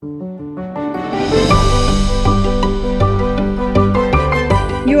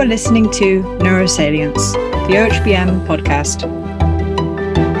are listening to Neurosalience, the OHBM podcast.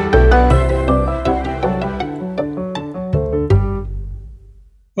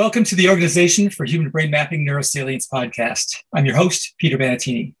 Welcome to the Organization for Human Brain Mapping Neurosalience podcast. I'm your host, Peter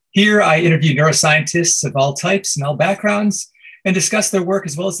Bannattini. Here, I interview neuroscientists of all types and all backgrounds and discuss their work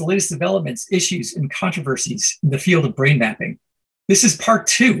as well as the latest developments, issues, and controversies in the field of brain mapping. This is part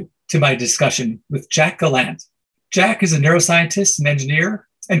 2 to my discussion with Jack Gallant. Jack is a neuroscientist and engineer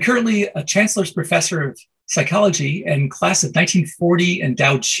and currently a Chancellor's Professor of Psychology and Class of 1940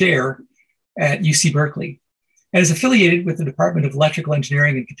 Endowed Chair at UC Berkeley, and is affiliated with the Department of Electrical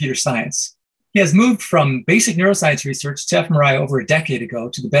Engineering and Computer Science. He has moved from basic neuroscience research to fMRI over a decade ago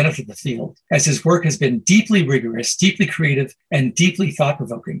to the benefit of the field, as his work has been deeply rigorous, deeply creative, and deeply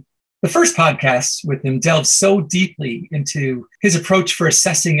thought-provoking. The first podcast with him delved so deeply into his approach for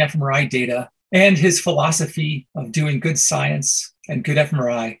assessing fMRI data and his philosophy of doing good science and good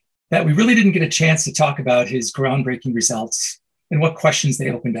fMRI that we really didn't get a chance to talk about his groundbreaking results and what questions they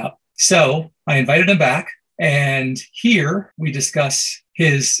opened up. So I invited him back, and here we discuss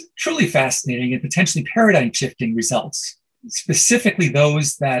his truly fascinating and potentially paradigm-shifting results, specifically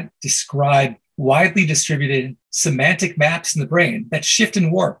those that describe widely distributed semantic maps in the brain that shift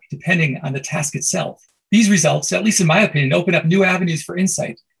and warp depending on the task itself. These results, at least in my opinion, open up new avenues for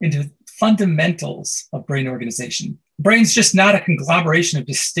insight into fundamentals of brain organization. The brain's just not a conglomeration of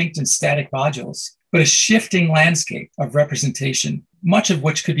distinct and static modules, but a shifting landscape of representation, much of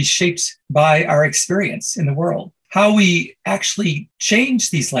which could be shaped by our experience in the world. How we actually change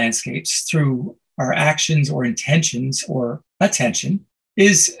these landscapes through our actions or intentions or attention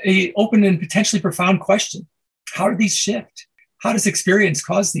is an open and potentially profound question. How do these shift? How does experience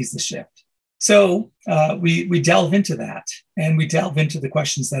cause these to shift? So we delve into that, and we delve into the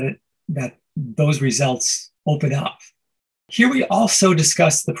questions that those results open up. Here we also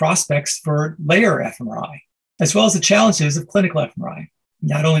discuss the prospects for layer fMRI, as well as the challenges of clinical fMRI.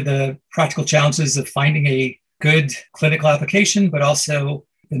 Not only the practical challenges of finding a good clinical application, but also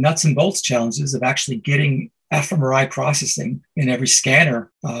the nuts and bolts challenges of actually getting fMRI processing in every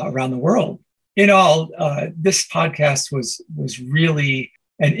scanner around the world. In all, this podcast was really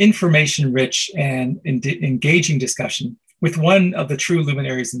an information-rich and engaging discussion with one of the true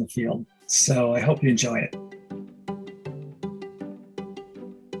luminaries in the field. So I hope you enjoy it.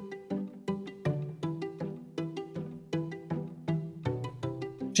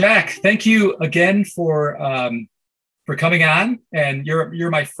 Jack, thank you again for coming on, and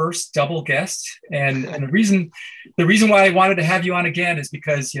you're my first double guest. And the reason why I wanted to have you on again is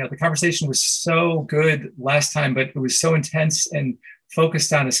because the conversation was so good last time, but it was so intense and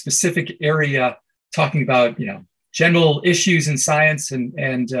focused on a specific area, talking about general issues in science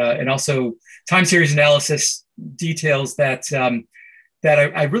and also time series analysis details that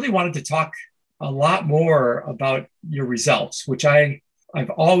I really wanted to talk a lot more about your results, which I've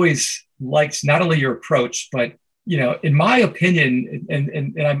always liked, not only your approach, but in my opinion,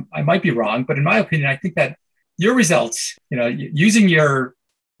 and I might be wrong, but in my opinion, I think that your results, using your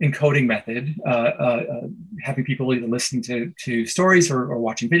encoding method, having people either listening to stories or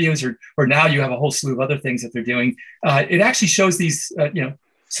watching videos, or now you have a whole slew of other things that they're doing. It actually shows these,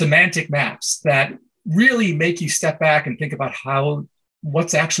 semantic maps that really make you step back and think about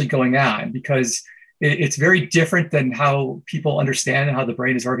what's actually going on, because it's very different than how people understand how the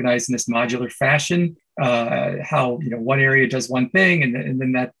brain is organized in this modular fashion. How one area does one thing, and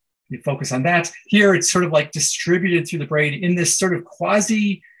then that you focus on that. Here, it's sort of like distributed through the brain in this sort of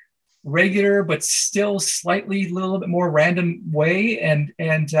quasi regular, but still slightly a little bit more random way. And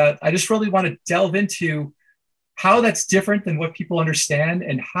I just really want to delve into how that's different than what people understand,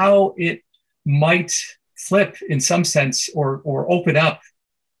 and how it might flip in some sense or open up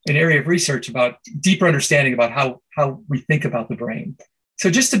an area of research about deeper understanding about how we think about the brain. So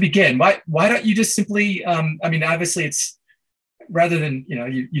just to begin, why don't you just simply, obviously it's rather than,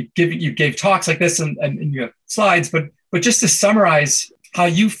 you gave talks like this and you have slides, but just to summarize how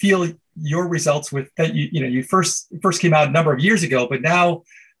you feel your results with that, you first came out a number of years ago, but now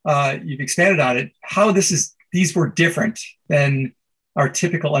you've expanded on it, how these were different than our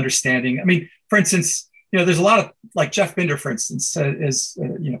typical understanding. I mean, for instance, there's a lot of, like Jeff Binder, for instance, has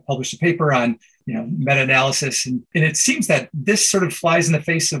published a paper on meta-analysis, and it seems that this sort of flies in the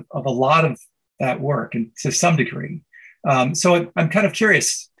face of a lot of that work, and to some degree. So I'm kind of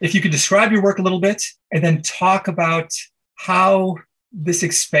curious if you could describe your work a little bit, and then talk about how this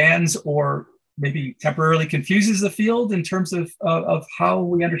expands or maybe temporarily confuses the field in terms of how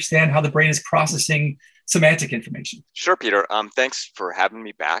we understand how the brain is processing semantic information. Sure, Peter. Thanks for having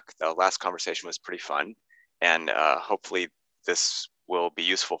me back. The last conversation was pretty fun, and hopefully this will be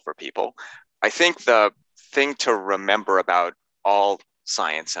useful for people. I think the thing to remember about all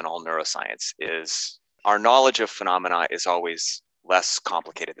science and all neuroscience is our knowledge of phenomena is always less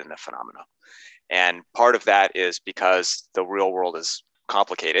complicated than the phenomena. And part of that is because the real world is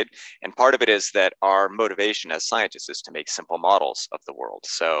complicated. And part of it is that our motivation as scientists is to make simple models of the world.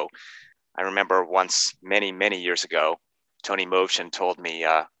 So I remember once, many, many years ago, Tony Movshin told me,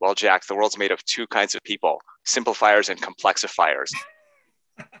 well, Jack, the world's made of two kinds of people, simplifiers and complexifiers.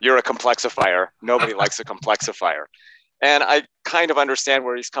 You're a complexifier. Nobody likes a complexifier. And I kind of understand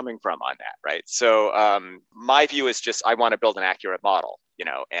where he's coming from on that, right? So my view is just, I want to build an accurate model,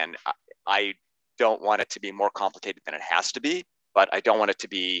 and I don't want it to be more complicated than it has to be, but I don't want it to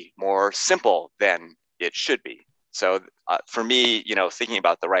be more simple than it should be. So for me, thinking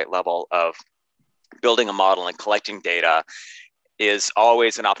about the right level of building a model and collecting data is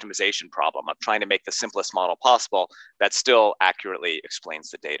always an optimization problem of trying to make the simplest model possible that still accurately explains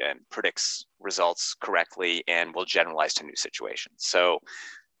the data and predicts results correctly and will generalize to new situations. So,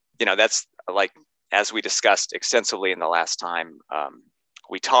 that's like, as we discussed extensively in the last time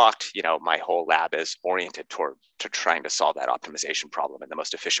we talked, my whole lab is oriented to trying to solve that optimization problem in the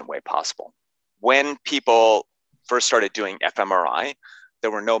most efficient way possible. When people first started doing fMRI, there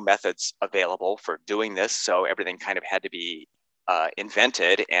were no methods available for doing this. So everything kind of had to be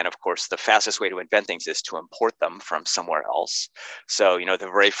invented. And of course, the fastest way to invent things is to import them from somewhere else. So, the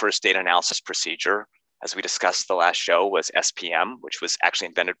very first data analysis procedure, as we discussed the last show, was SPM, which was actually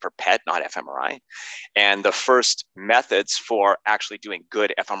invented for PET, not fMRI. And the first methods for actually doing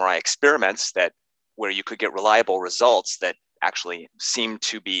good fMRI experiments where you could get reliable results that actually seemed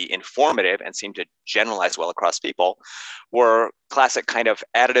to be informative and seemed to generalize well across people were classic kind of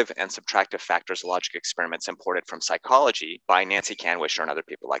additive and subtractive factors logic experiments imported from psychology by Nancy Kanwisher and other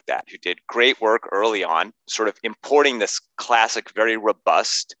people like that, who did great work early on, sort of importing this classic, very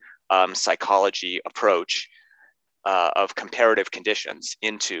robust psychology approach of comparative conditions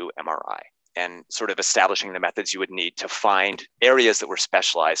into MRI, and sort of establishing the methods you would need to find areas that were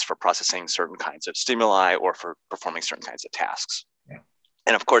specialized for processing certain kinds of stimuli or for performing certain kinds of tasks. Yeah.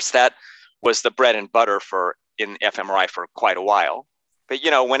 And of course, that was the bread and butter in fMRI for quite a while. But,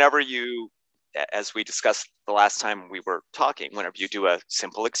 whenever you, as we discussed the last time we were talking, whenever you do a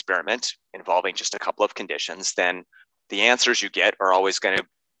simple experiment involving just a couple of conditions, then the answers you get are always going to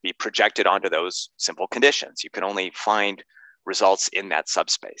be projected onto those simple conditions. You can only find results in that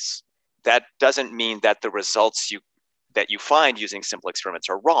subspace. That doesn't mean that the results that you find using simple experiments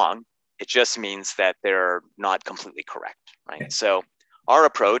are wrong. It just means that they're not completely correct, right? Okay. So our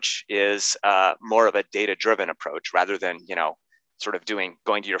approach is more of a data-driven approach rather than, sort of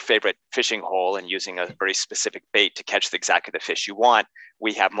going to your favorite fishing hole and using a very specific bait to catch exactly the fish you want.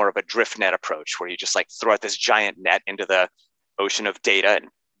 We have more of a drift net approach where you just like throw out this giant net into the ocean of data and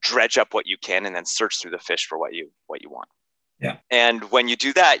dredge up what you can and then search through the fish for what you want. Yeah. And when you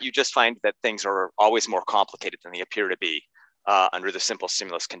do that, you just find that things are always more complicated than they appear to be under the simple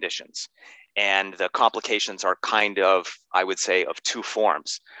stimulus conditions. And the complications are kind of, I would say, of two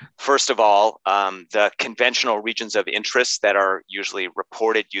forms. First of all, the conventional regions of interest that are usually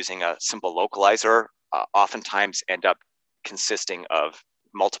reported using a simple localizer oftentimes end up consisting of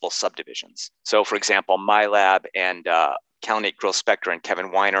multiple subdivisions. So for example, my lab and Kalinate Grosspector and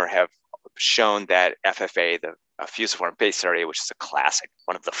Kevin Weiner have shown that FFA, the fusiform base area, which is a classic,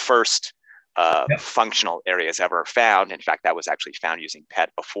 one of the first functional areas ever found. In fact, that was actually found using PET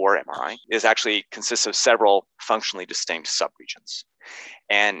before MRI, consists of several functionally distinct subregions.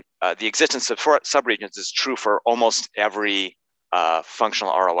 And the existence of subregions is true for almost every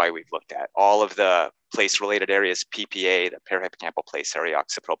functional ROI we've looked at. All of the place-related areas, PPA, the perihippocampal place area,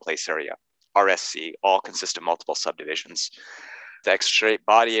 occipital place area, RSC, all consist of multiple subdivisions. The extrastrate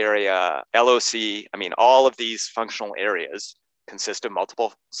body area, LOC, all of these functional areas consist of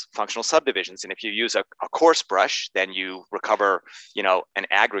multiple functional subdivisions. And if you use a coarse brush, then you recover, an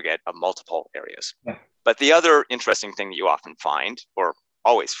aggregate of multiple areas. Yeah. But the other interesting thing that you often find, or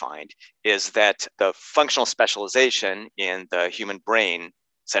always find, is that the functional specialization in the human brain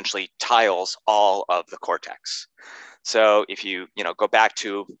essentially tiles all of the cortex. So if you, go back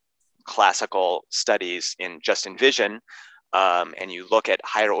to classical studies in vision, and you look at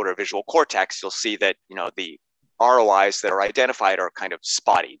higher order visual cortex, you'll see that, the ROIs that are identified are kind of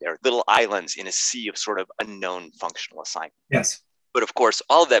spotty. They're little islands in a sea of sort of unknown functional assignment. Yes. But of course,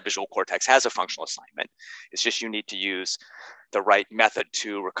 all of that visual cortex has a functional assignment. It's just you need to use the right method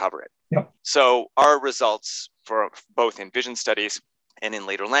to recover it. Yep. So our results for both in vision studies and in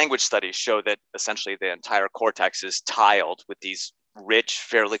later language studies show that essentially the entire cortex is tiled with these rich,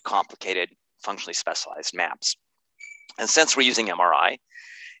 fairly complicated, functionally specialized maps. And since we're using MRI,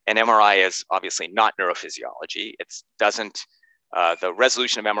 and MRI is obviously not neurophysiology, the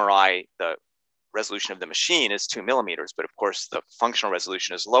resolution of MRI, the resolution of the machine is 2 millimeters, but of course the functional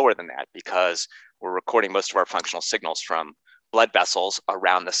resolution is lower than that because we're recording most of our functional signals from blood vessels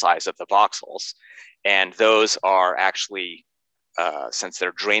around the size of the voxels. And those are actually, since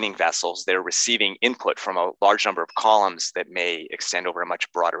they're draining vessels, they're receiving input from a large number of columns that may extend over a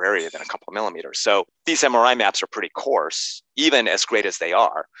much broader area than a couple of millimeters. So these MRI maps are pretty coarse, even as great as they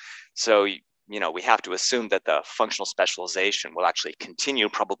are. So we have to assume that the functional specialization will actually continue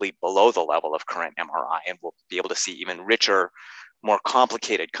probably below the level of current MRI, and we'll be able to see even richer, more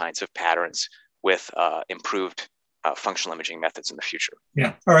complicated kinds of patterns with improved functional imaging methods in the future.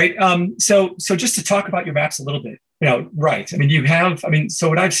 Yeah. All right. So just to talk about your maps a little bit, right. So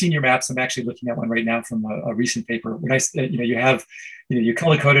when I've seen your maps, I'm actually looking at one right now from a recent paper. When you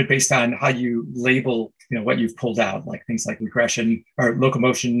color coded based on how you label, what you've pulled out, like things like regression or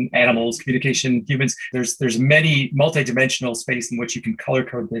locomotion, animals, communication, humans. There's many multidimensional space in which you can color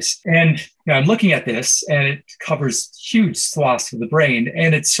code this. And I'm looking at this, and it covers huge swaths of the brain,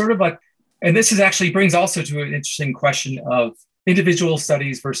 and it's sort of like. And this actually brings also to an interesting question of individual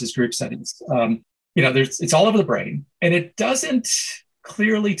studies versus group studies. It's all over the brain, and it doesn't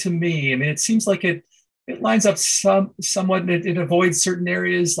clearly to me. It seems like it lines up somewhat. It avoids certain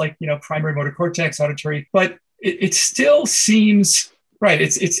areas like primary motor cortex, auditory, but it still seems right.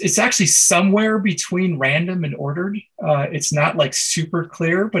 It's actually somewhere between random and ordered. It's not like super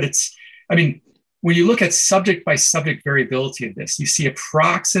clear, but when you look at subject by subject variability of this, you see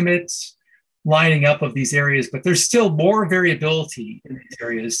approximate lining up of these areas, but there's still more variability in these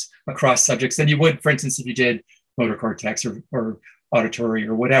areas across subjects than you would, for instance, if you did motor cortex or auditory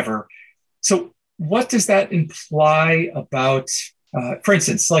or whatever. So what does that imply about, for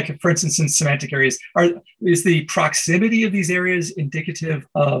instance, in semantic areas, is the proximity of these areas indicative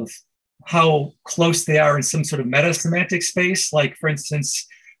of how close they are in some sort of meta-semantic space? Like, for instance,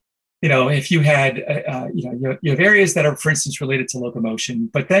 if you had, you have areas that are, for instance, related to locomotion,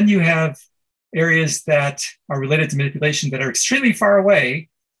 but then you have areas that are related to manipulation that are extremely far away.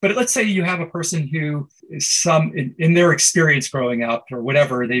 But let's say you have a person who is in their experience growing up or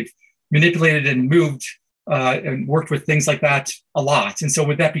whatever, they've manipulated and moved and worked with things like that a lot. And so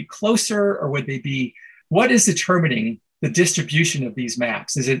would that be closer, or would they be, what is determining the distribution of these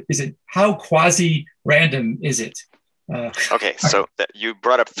maps? Is it how quasi-random is it? Okay, so you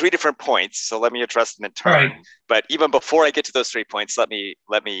brought up 3 different points, so let me address them in turn. Right. But even before I get to those 3 points, let me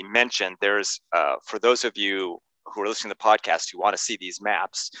mention there's for those of you who are listening to the podcast who want to see these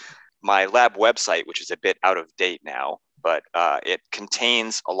maps, my lab website, which is a bit out of date now, but it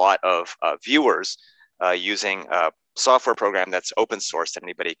contains a lot of viewers using a software program that's open source that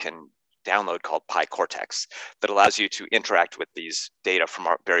anybody can download called PyCortex that allows you to interact with these data from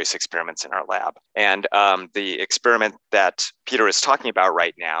our various experiments in our lab. And the experiment that Peter is talking about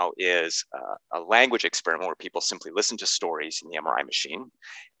right now is a language experiment where people simply listen to stories in the MRI machine.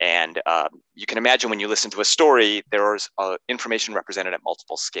 And you can imagine when you listen to a story, there's information represented at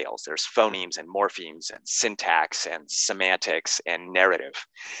multiple scales. There's phonemes and morphemes and syntax and semantics and narrative.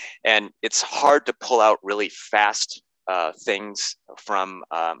 And it's hard to pull out really fast things from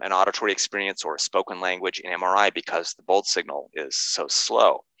an auditory experience or a spoken language in MRI because the bold signal is so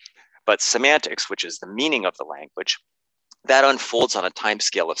slow. But semantics, which is the meaning of the language, that unfolds on a time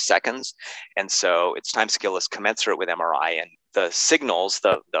scale of seconds. And so its time scale is commensurate with MRI, and the signals,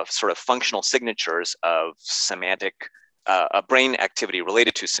 the sort of functional signatures of semantic a brain activity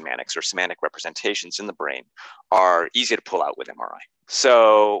related to semantics or semantic representations in the brain are easy to pull out with MRI.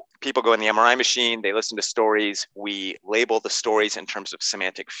 So people go in the MRI machine, they listen to stories, we label the stories in terms of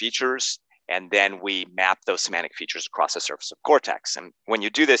semantic features, and then we map those semantic features across the surface of cortex. And when you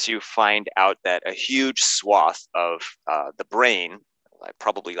do this, you find out that a huge swath of the brain,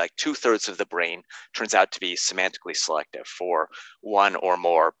 probably like 2/3 of the brain, turns out to be semantically selective for one or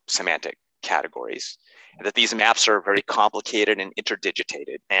more semantic categories. And that these maps are very complicated and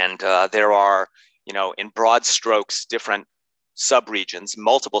interdigitated. And there are, in broad strokes, different subregions,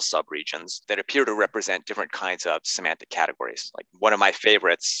 multiple subregions that appear to represent different kinds of semantic categories. Like one of my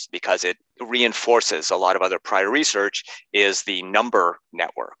favorites, because it reinforces a lot of other prior research, is the number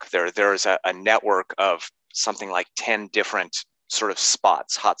network. There's a network of something like 10 different sort of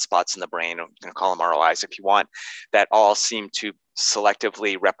spots, hot spots in the brain, I'm going to call them ROIs if you want, that all seem to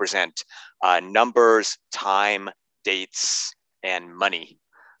selectively represent numbers, time, dates, and money.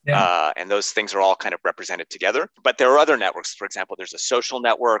 Yeah. And those things are all kind of represented together. But there are other networks. For example, there's a social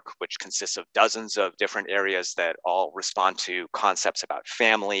network, which consists of dozens of different areas that all respond to concepts about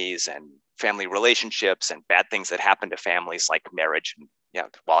families and family relationships and bad things that happen to families like marriage.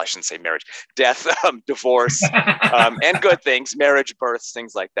 Well, I shouldn't say marriage, death, divorce, and good things, marriage, births,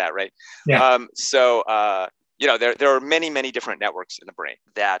 things like that, right? Yeah. There are many, many different networks in the brain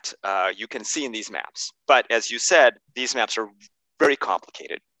that you can see in these maps. But as you said, these maps are very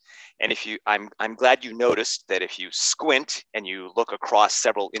complicated. And I'm glad you noticed that if you squint and you look across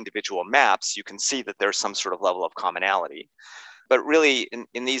several individual maps, you can see that there's some sort of level of commonality. But really,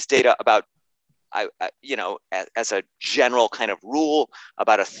 in these data, about as a general kind of rule,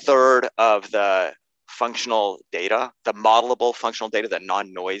 about a third of the functional data, the modelable functional data, the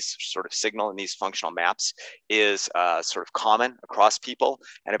non-noise sort of signal in these functional maps is sort of common across people,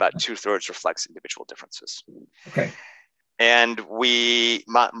 and about 2/3 reflects individual differences. Okay. And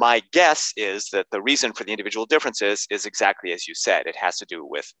my guess is that the reason for the individual differences is exactly as you said. It has to do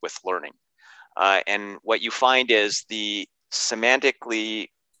with learning. And what you find is the semantically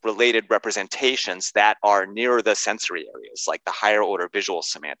related representations that are near the sensory areas, like the higher order visual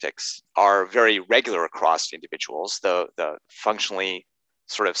semantics, are very regular across individuals. The functionally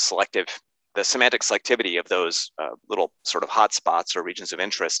sort of selective, the semantic selectivity of those little sort of hotspots or regions of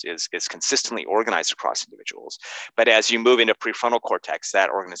interest is consistently organized across individuals. But as you move into prefrontal cortex, that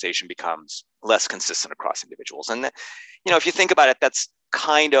organization becomes less consistent across individuals. And if you think about it, that's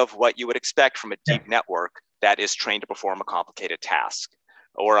kind of what you would expect from a deep network that is trained to perform a complicated task,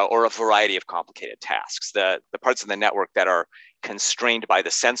 or a variety of complicated tasks. The parts of the network that are constrained by the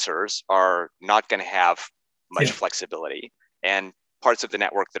sensors are not going to have much flexibility, and parts of the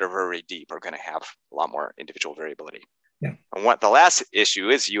network that are very deep are going to have a lot more individual variability. Yeah. And what the last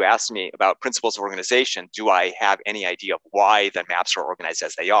issue is, you asked me about principles of organization. Do I have any idea of why the maps are organized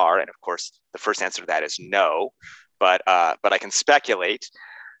as they are? And of course, the first answer to that is no. But I can speculate.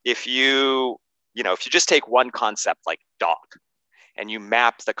 If you just take one concept like dog, and you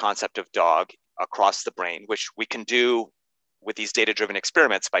map the concept of dog across the brain, which we can do with these data-driven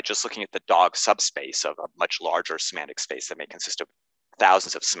experiments by just looking at the dog subspace of a much larger semantic space that may consist of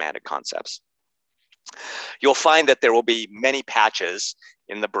thousands of semantic concepts, you'll find that there will be many patches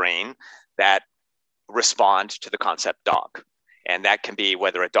in the brain that respond to the concept dog. And that can be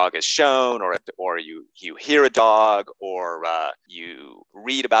whether a dog is shown, or you hear a dog, or you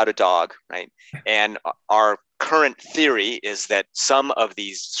read about a dog, right? And our current theory is that some of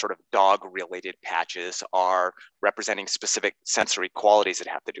these sort of dog-related patches are representing specific sensory qualities that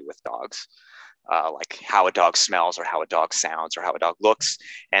have to do with dogs, like how a dog smells, or how a dog sounds, or how a dog looks.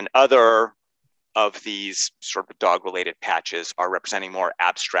 And other of these sort of dog-related patches are representing more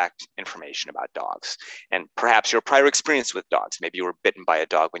abstract information about dogs. And perhaps your prior experience with dogs, maybe you were bitten by a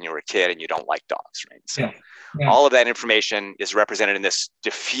dog when you were a kid and you don't like dogs, right? So all of that information is represented in this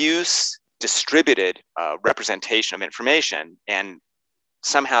diffuse, distributed representation of information. And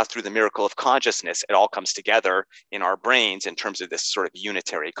somehow through the miracle of consciousness, it all comes together in our brains in terms of this sort of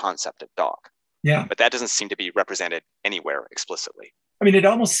unitary concept of dog. Yeah. But that doesn't seem to be represented anywhere explicitly. I mean, it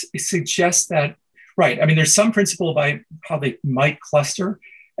almost suggests that, right. I mean, there's some principle by how they might cluster.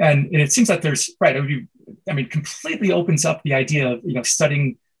 And it seems that there's, right. Completely opens up the idea of,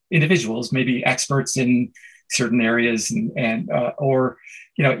 studying individuals, maybe experts in certain areas and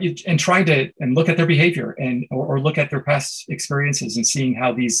trying to look at their behavior or look at their past experiences and seeing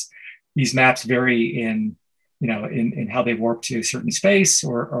how these maps vary in how they warp to a certain space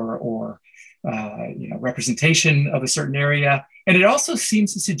or representation of a certain area. And it also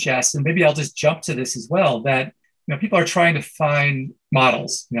seems to suggest, and maybe I'll just jump to this as well, that people are trying to find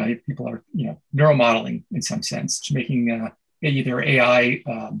models. People are neuromodeling in some sense, making either AI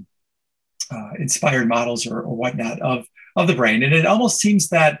inspired models or whatnot of the brain. And it almost seems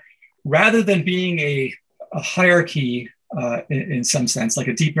that rather than being a hierarchy in some sense, like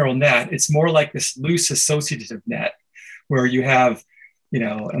a deep neural net, it's more like this loose associative net where you have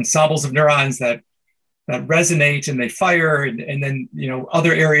ensembles of neurons that resonate and they fire, and then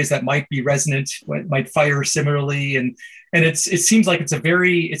other areas that might be resonant might fire similarly, and it seems like it's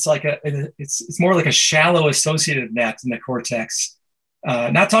more like a shallow associative net in the cortex.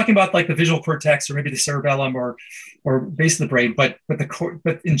 Not talking about like the visual cortex or maybe the cerebellum or base of the brain, but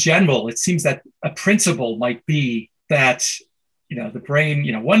in general, it seems that a principle might be that the brain,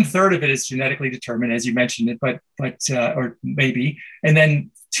 1/3 of it is genetically determined, as you mentioned it, but or maybe, and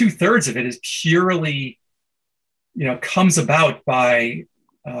then 2/3 of it is purely, comes about by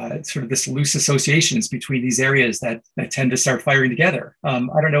sort of this loose associations between these areas that tend to start firing together. I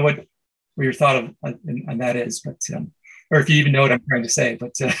don't know what your thought on that is, but or if you even know what I'm trying to say.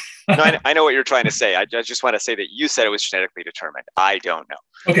 But no, I know what you're trying to say. I just want to say that you said it was genetically determined. I don't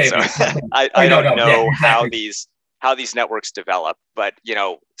know. Okay. So I don't know how these how these networks develop. But,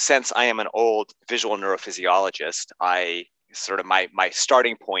 since I am an old visual neurophysiologist, I sort of my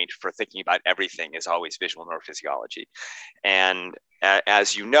starting point for thinking about everything is always visual neurophysiology. And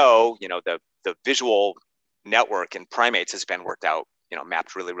as the visual network in primates has been worked out,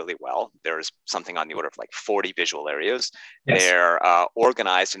 mapped really, really well. There's something on the order of like 40 visual areas. Yes. They're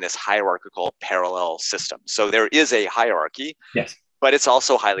organized in this hierarchical parallel system. So there is a hierarchy, yes, but it's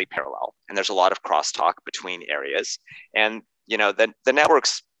also highly parallel. And there's a lot of crosstalk between areas. And, the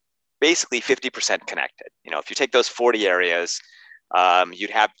network's basically 50% connected. If you take those 40 areas, you'd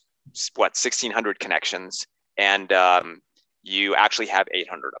have 1,600 connections, and you actually have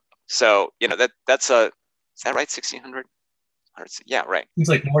 800 of them. So, that's is that right? 1,600? Yeah, right. Seems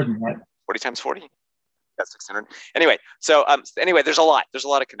like more than that. 40 times 40? That's 600. Anyway, so there's a lot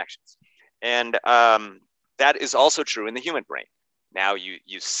of connections. And that is also true in the human brain. Now you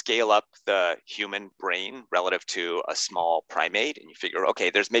scale up the human brain relative to a small primate, and you figure,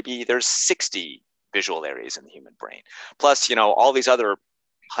 okay, there's 60 visual areas in the human brain. Plus, all these other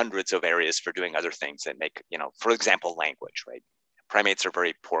hundreds of areas for doing other things that make, for example, language, right? Primates are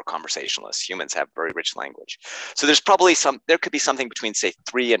very poor conversationalists. Humans have very rich language. So there could be something between, say,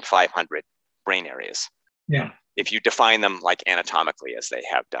 300 and 500 brain areas. Yeah. If you define them like anatomically, as they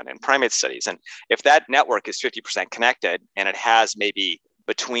have done in primate studies. And if that network is 50% connected, and it has maybe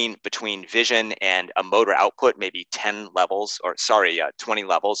between vision and a motor output, maybe 20 levels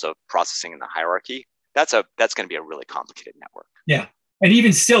of processing in the hierarchy, that's going to be a really complicated network. Yeah. And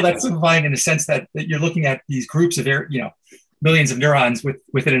even still, that's simplifying in the sense that you're looking at these groups of millions of neurons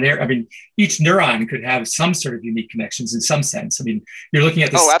within an area. I mean, each neuron could have some sort of unique connections in some sense. I mean, you're looking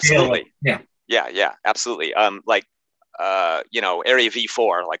at the scale. Absolutely. Yeah, absolutely. Area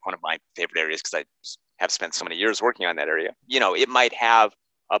V4, like one of my favorite areas, because I have spent so many years working on that area. It might have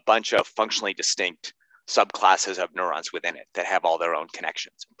a bunch of functionally distinct subclasses of neurons within it that have all their own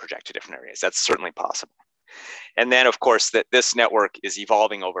connections and project to different areas. That's certainly possible. And then, of course, that this network is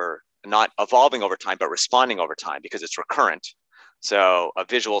not evolving over time, but responding over time because it's recurrent. So a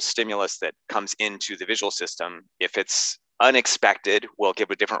visual stimulus that comes into the visual system, if it's unexpected, will give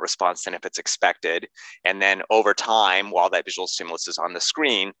a different response than if it's expected. And then over time, while that visual stimulus is on the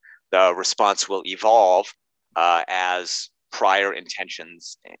screen, the response will evolve as prior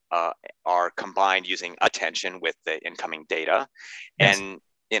intentions are combined using attention with the incoming data. Yes. And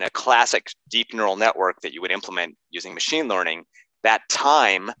in a classic deep neural network that you would implement using machine learning, that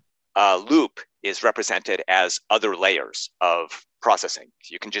time loop is represented as other layers of processing.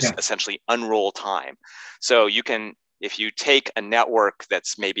 You can just essentially unroll time. So you can, if you take a network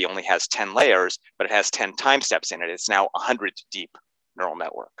that's maybe only has 10 layers, but it has 10 time steps in it, it's now 100 deep neural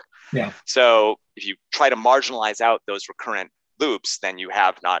network. Yeah. So if you try to marginalize out those recurrent loops, then you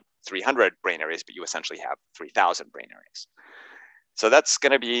have not 300 brain areas, but you essentially have 3,000 brain areas. So it's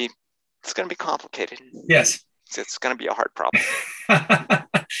going to be complicated. Yes. It's going to be a hard problem.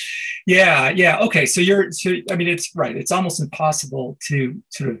 Yeah. Okay. So it's right. It's almost impossible to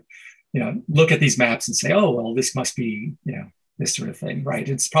sort of, look at these maps and say, oh, well, this must be, this sort of thing, right?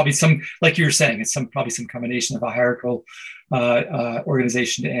 It's probably like you were saying, it's probably some combination of a hierarchical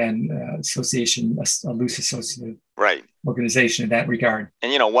organization and association, a loose associative organization in that regard.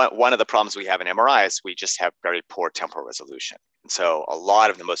 And one of the problems we have in MRI is we just have very poor temporal resolution. And so a lot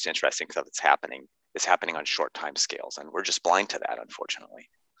of the most interesting stuff that's happening is happening on short time scales, and we're just blind to that, unfortunately.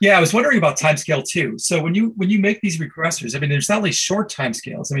 Yeah, I was wondering about timescale too. So when you make these regressors, I mean, there's not only short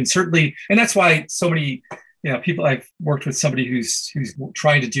timescales. I mean, certainly, and that's why so many people. I've worked with somebody who's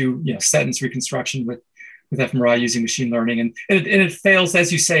trying to do sentence reconstruction with fMRI using machine learning, and it fails,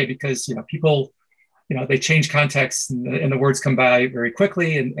 as you say, because people they change context and the words come by very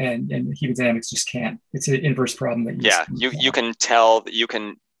quickly, and hemodynamics just can't. It's an inverse problem that you can tell that you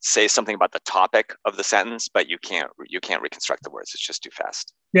can say something about the topic of the sentence, but you can't reconstruct the words. It's just too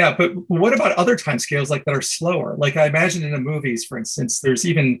fast. Yeah, but what about other timescales that are slower? Like I imagine in the movies, for instance, there's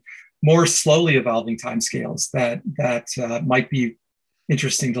even more slowly evolving timescales that might be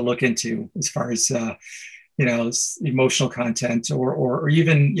interesting to look into as far as emotional content or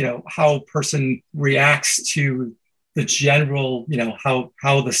even how a person reacts to the general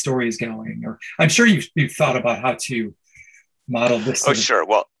how the story is going. Or I'm sure you've thought about how to model this. Oh, sure.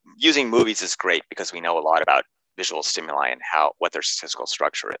 Well, using movies is great because we know a lot about visual stimuli and what their statistical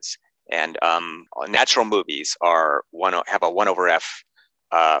structure is. And natural movies have a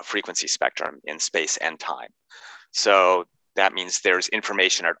 1/f frequency spectrum in space and time. So that means there's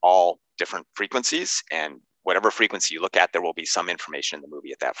information at all different frequencies, and whatever frequency you look at, there will be some information in the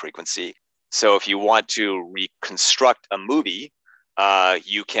movie at that frequency. So if you want to reconstruct a movie,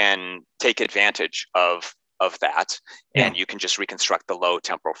 you can take advantage of of that, and Yeah. you can just reconstruct the low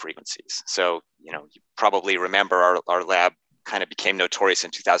temporal frequencies. So, you probably remember our lab kind of became notorious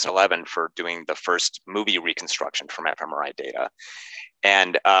in 2011 for doing the first movie reconstruction from fMRI data.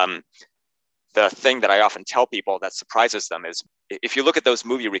 And the thing that I often tell people that surprises them is if you look at those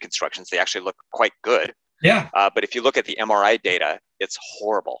movie reconstructions, they actually look quite good. Yeah. But if you look at the MRI data, it's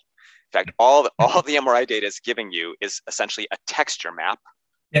horrible. In fact, all the MRI data is giving you is essentially a texture map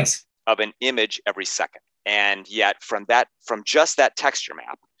Yes. of an image every second. And yet from just that texture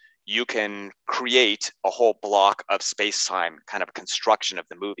map, you can create a whole block of space-time, kind of a construction of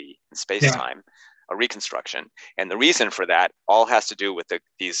the movie in space-time, a reconstruction. And the reason for that all has to do with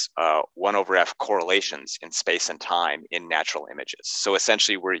these 1/f correlations in space and time in natural images. So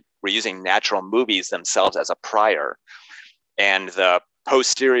essentially we're using natural movies themselves as a prior, and the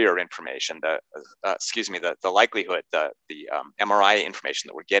posterior information, the likelihood, the MRI information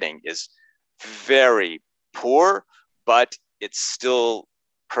that we're getting is very poor, but it still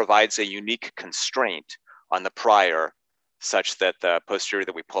provides a unique constraint on the prior, such that the posterior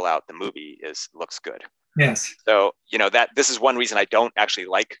that we pull out the movie looks good. Yes. So that this is one reason I don't actually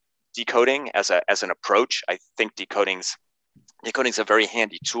like decoding as an approach. I think decoding's a very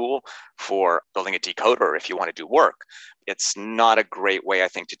handy tool for building a decoder if you want to do work. It's not a great way, I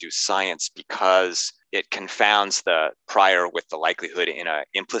think, to do science because it confounds the prior with the likelihood in an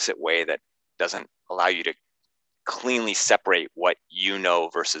implicit way that doesn't allow you to cleanly separate what you know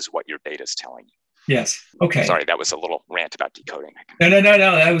versus what your data is telling you. Yes. Okay. Sorry, that was a little rant about decoding. No.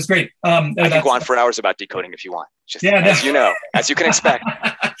 That was great. I can go on for hours about decoding if you want. Just, yeah. As you know, as you can expect.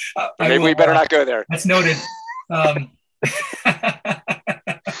 Maybe we better not go there. That's noted.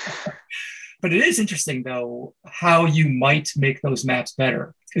 But it is interesting, though, how you might make those maps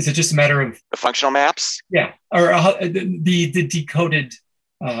better. Is it just a matter of the functional maps? Yeah, or the decoded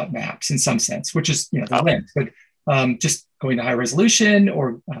maps in some sense, which is the length, but just going to higher resolution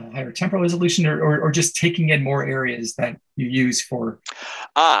or higher temporal resolution, or just taking in more areas that you use for.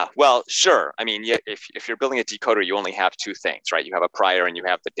 Well, sure. I mean, if you're building a decoder, you only have two things, right? You have a prior and you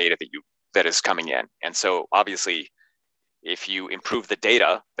have the data that is coming in, and so obviously, if you improve the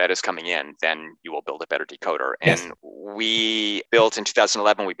data that is coming in, then you will build a better decoder. Yes. And we built in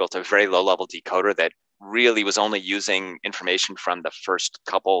 2011, we built a very low level decoder that really was only using information from the first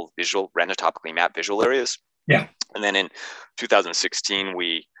couple randomoptically mapped visual areas. Yeah. And then in 2016,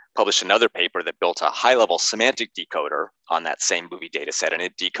 we published another paper that built a high level semantic decoder on that same movie data set. And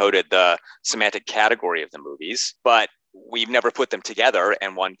it decoded the semantic category of the movies, but we've never put them together,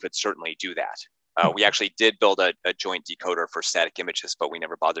 and one could certainly do that. We actually did build a joint decoder for static images, but we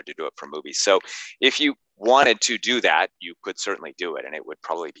never bothered to do it for movies. So if you wanted to do that, you could certainly do it, and it would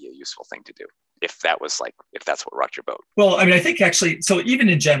probably be a useful thing to do if that's what rocked your boat. Well, I mean, I think actually, so even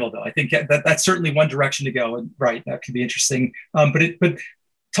in general, though, I think that's certainly one direction to go, and right, that could be interesting. But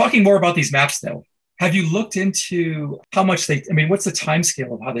talking more about these maps, though, have you looked into how much what's the time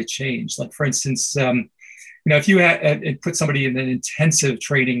scale of how they change? Like, for instance, if you had put somebody in an intensive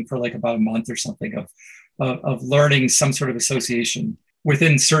training for like about a month or something of learning some sort of association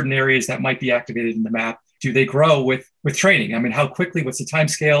within certain areas that might be activated in the map, do they grow with training? I mean, how quickly? What's the time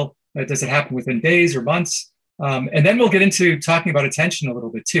scale? Does it happen within days or months? And then we'll get into talking about attention a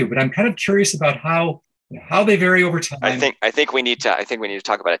little bit too. But I'm kind of curious about how they vary over time. I think we need to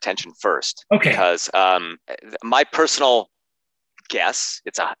talk about attention first. Okay. Because my personal guess,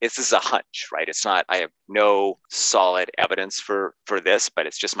 this is a hunch, right? It's not, I have no solid evidence for this, but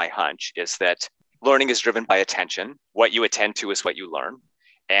it's just my hunch, is that learning is driven by attention. What you attend to is what you learn,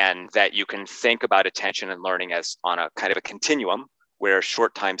 and that you can think about attention and learning as on a kind of a continuum where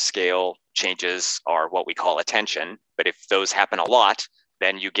short time scale changes are what we call attention. But if those happen a lot,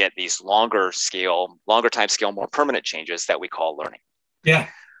 then you get these longer time scale, more permanent changes that we call learning. Yeah.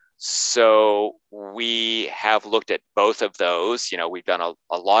 So we have looked at both of those. We've done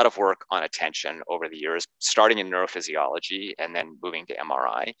a lot of work on attention over the years, starting in neurophysiology and then moving to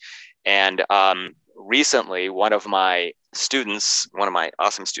MRI. And recently, one of my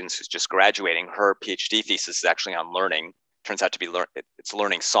awesome students who's just graduating, her PhD thesis is actually on learning. Turns out to be it's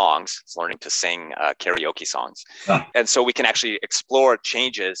learning songs. It's learning to sing karaoke songs. Huh. And so we can actually explore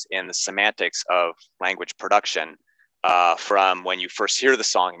changes in the semantics of language production from when you first hear the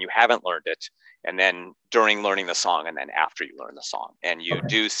song and you haven't learned it, and then during learning the song, and then after you learn the song. And you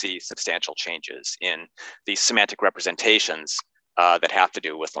do see substantial changes in these semantic representations that have to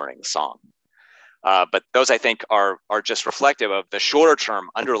do with learning the song. But those, I think, are just reflective of the shorter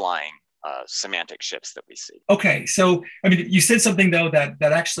term underlying semantic shifts that we see. Okay. So, I mean, you said something, though, that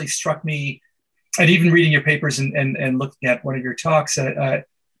actually struck me, and even reading your papers and looking at one of your talks,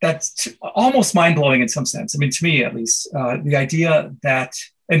 almost mind-blowing in some sense. I mean, to me at least, the idea that,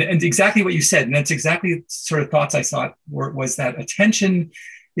 and exactly what you said, and that's exactly sort of thoughts I thought was that attention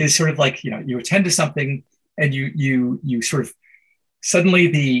is sort of like, you attend to something and you sort of suddenly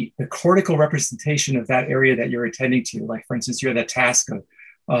the cortical representation of that area that you're attending to, like for instance, you have that task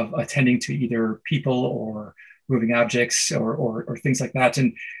of attending to either people or moving objects or things like that.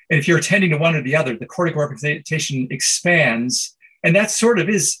 And if you're attending to one or the other, the cortical representation expands. And that sort of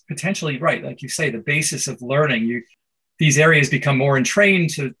is potentially right. Like you say, the basis of learning, these areas become more entrained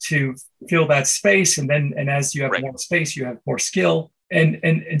to fill that space. And as you have more space, you have more skill.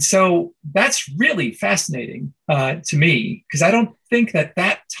 And so that's really fascinating to me, because I don't think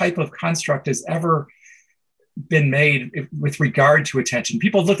that type of construct has ever been made with regard to attention.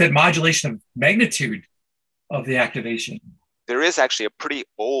 People have looked at modulation of magnitude of the activation. There is actually a pretty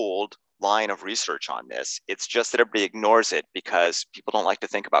old line of research on this. It's just that everybody ignores it because people don't like to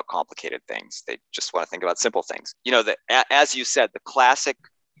think about complicated things. They just want to think about simple things. As you said, the classic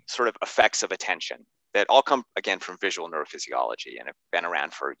sort of effects of attention that all come again from visual neurophysiology and have been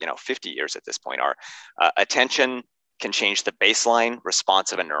around for 50 years at this point are attention can change the baseline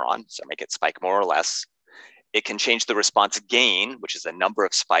response of a neuron, so make it spike more or less. It can change the response gain, which is the number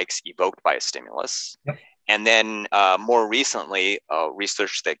of spikes evoked by a stimulus. Yep. And then more recently,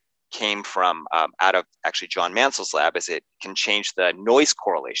 research that came from out of actually John Mansell's lab is it can change the noise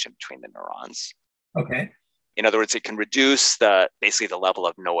correlation between the neurons. Okay. In other words, it can reduce basically the level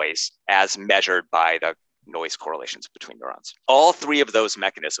of noise as measured by the noise correlations between neurons. All three of those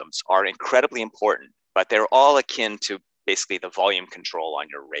mechanisms are incredibly important, but they're all akin to basically the volume control on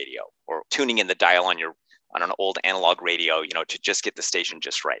your radio or tuning in the dial on an old analog radio, to just get the station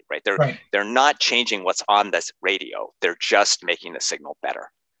just right. They're not changing what's on this radio. They're just making the signal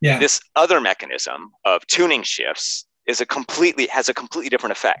better. Yeah. This other mechanism of tuning shifts has a completely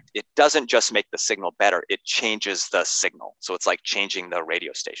different effect. It doesn't just make the signal better, it changes the signal. So it's like changing the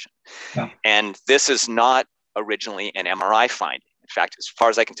radio station. Yeah. And this is not originally an MRI finding. In fact, as far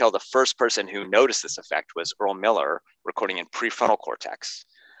as I can tell, the first person who noticed this effect was Earl Miller, recording in prefrontal cortex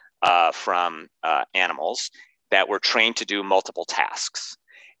from animals that were trained to do multiple tasks.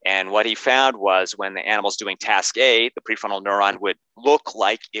 And what he found was when the animal's doing task A, the prefrontal neuron would look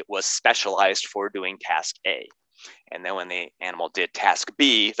like it was specialized for doing task A. And then when the animal did task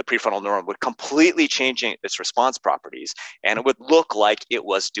B, the prefrontal neuron would completely change its response properties, and it would look like it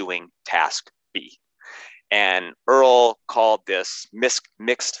was doing task B. And Earl called this mixed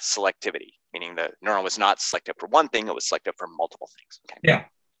selectivity, meaning the neuron was not selective for one thing, it was selective for multiple things. Okay? Yeah.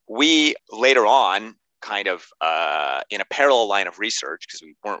 We later on, kind of in a parallel line of research, because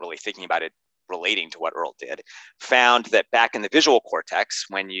we weren't really thinking about it relating to what Earl did, found that back in the visual cortex,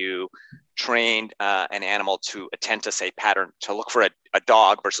 when you trained an animal to attend to, say, pattern, to look for a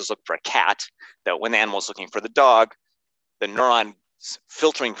dog versus look for a cat, that when the animal is looking for the dog, the neuron's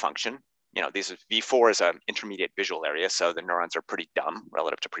filtering function, these V4 is an intermediate visual area, so the neurons are pretty dumb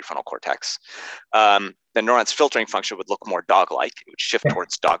relative to prefrontal cortex. The neuron's filtering function would look more dog-like. It would shift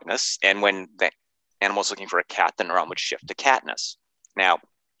towards dogness. And when the animal is looking for a cat, the neuron would shift to catness. Now,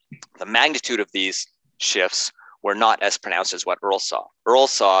 the magnitude of these shifts were not as pronounced as what Earl saw. Earl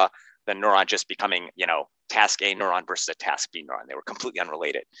saw the neuron just becoming, task A neuron versus a task B neuron. They were completely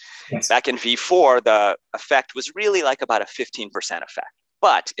unrelated. Yes. Back in V4, the effect was really like about a 15% effect.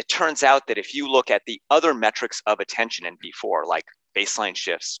 But it turns out that if you look at the other metrics of attention in V4, like baseline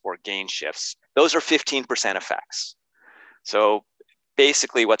shifts or gain shifts, those are 15% effects. So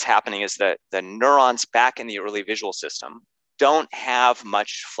basically what's happening is that the neurons back in the early visual system don't have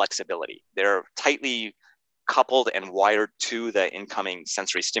much flexibility. They're tightly coupled and wired to the incoming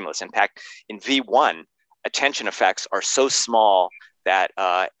sensory stimulus. In fact, in V1, attention effects are so small that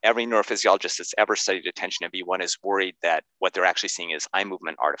every neurophysiologist that's ever studied attention in V1 is worried that what they're actually seeing is eye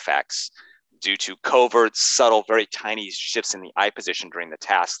movement artifacts due to covert, subtle, very tiny shifts in the eye position during the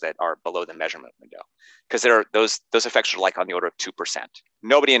task that are below the measurement window. Because those effects are like on the order of 2%.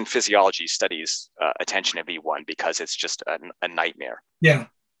 Nobody in physiology studies attention in V1 because it's just a nightmare. Yeah.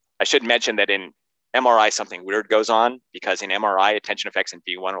 I should mention that in MRI, something weird goes on, because in MRI, attention effects in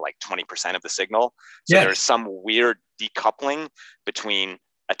V1 are like 20% of the signal. So there's some weird decoupling between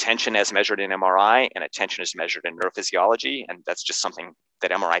attention as measured in MRI and attention as measured in neurophysiology. And that's just something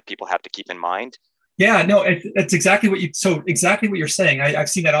that MRI people have to keep in mind. Yeah, no, it's exactly what you're saying. I've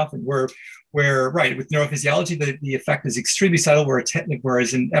seen that often where right, with neurophysiology, the effect is extremely subtle,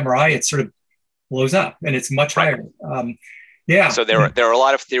 whereas in MRI, it sort of blows up and it's much higher. Yeah. So there are a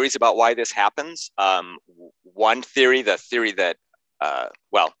lot of theories about why this happens. One theory, the theory that,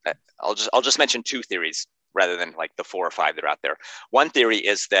 I'll just mention two theories. rather than like the 4 or 5 that are out there. One theory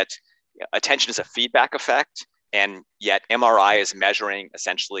is that attention is a feedback effect, and yet MRI is measuring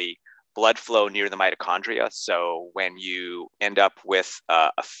essentially blood flow near the mitochondria. So when you end up with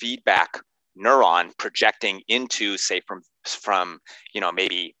a feedback neuron projecting into, say, from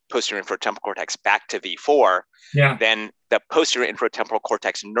maybe posterior inferotemporal cortex back to V4, then the posterior inferotemporal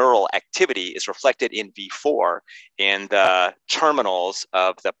cortex neural activity is reflected in V4 in the terminals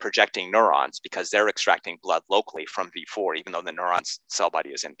of the projecting neurons, because they're extracting blood locally from V4, even though the neuron's cell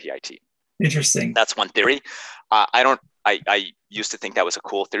body is in PIT. Interesting. That's one theory. I used to think that was a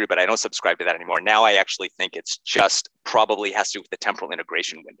cool theory, but I don't subscribe to that anymore. Now I actually think it's just probably has to do with the temporal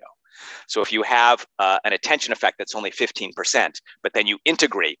integration window. So if you have an attention effect that's only 15%, but then you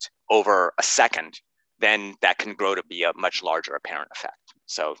integrate over a second, then that can grow to be a much larger apparent effect.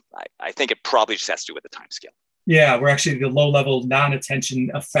 So I think it probably just has to do with the time scale. Yeah, where actually the low-level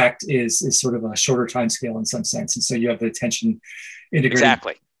non-attention effect is sort of a shorter time scale in some sense. And so you have the attention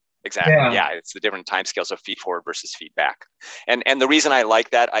integrated. Exactly. Yeah, it's the different timescales of feed forward versus feedback. And the reason I like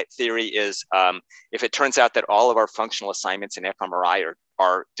that theory is if it turns out that all of our functional assignments in fMRI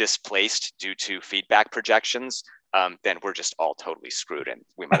are displaced due to feedback projections, then we're just all totally screwed and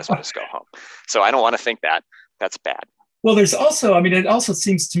we might as well just go home. So I don't want to think that. That's bad. Well, there's also, it also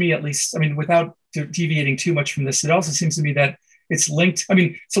seems to me, at least, without deviating too much from this, it also seems to me that it's linked.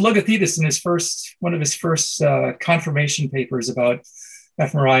 So Logothetis in one of his first confirmation papers about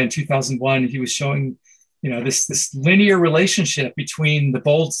fMRI in 2001, he was showing, this linear relationship between the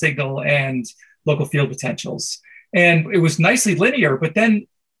bold signal and local field potentials, and it was nicely linear. But then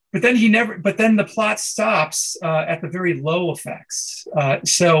the plot stops at the very low effects.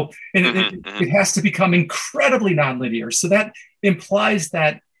 So it has to become incredibly nonlinear. So that implies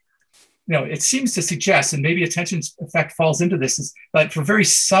that, it seems to suggest, and maybe attention effect falls into this, is that for very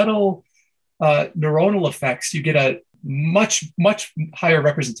subtle neuronal effects, you get a much higher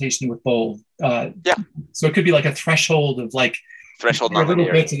representation with bold. So it could be like a threshold of threshold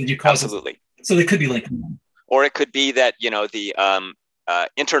nonlinearity. And you cause absolutely. So they could be linked. Or it could be that the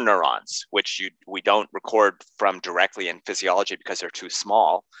interneurons, which we don't record from directly in physiology because they're too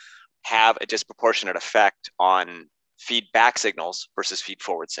small, have a disproportionate effect on feedback signals versus feed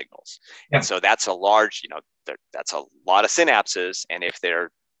forward signals. Yeah. And so that's a large, that's a lot of synapses, and if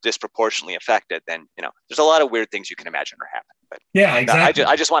they're disproportionately affected, then there's a lot of weird things you can imagine are happening. But yeah, exactly.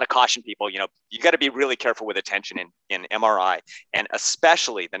 I just want to caution people, you got to be really careful with attention in MRI, and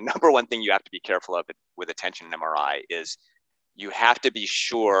especially the number one thing you have to be careful of with attention in MRI is you have to be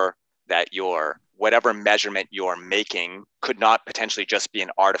sure that whatever measurement you're making could not potentially just be an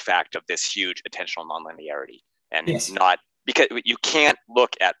artifact of this huge attentional nonlinearity, and not. Because you can't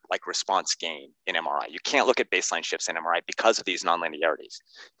look at response gain in MRI. You can't look at baseline shifts in MRI because of these nonlinearities.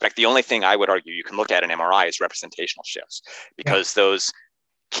 In fact, the only thing I would argue you can look at in MRI is representational shifts, because those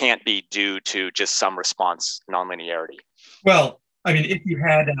can't be due to just some response nonlinearity. Well, if you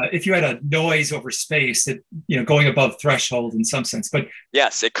had a noise over space that going above threshold in some sense, but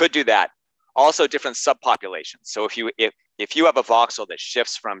yes, it could do that. Also, different subpopulations. So if you have a voxel that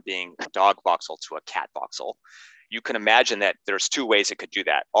shifts from being a dog voxel to a cat voxel, you can imagine that there's 2 ways it could do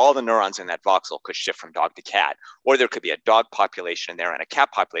that. All the neurons in that voxel could shift from dog to cat, or there could be a dog population in there and a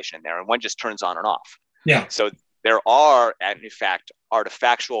cat population in there, and one just turns on and off. Yeah. So there are, in fact,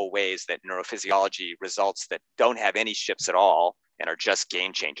 artifactual ways that neurophysiology results that don't have any shifts at all and are just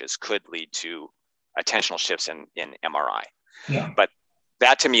gain changes could lead to attentional shifts in MRI. Yeah. But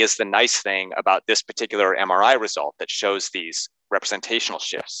that to me is the nice thing about this particular MRI result that shows these representational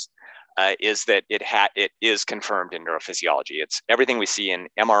shifts. Is that it is confirmed in neurophysiology. It's everything we see in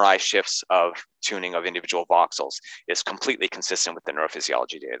MRI shifts of tuning of individual voxels is completely consistent with the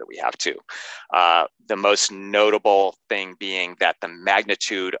neurophysiology data that we have too. The most notable thing being that the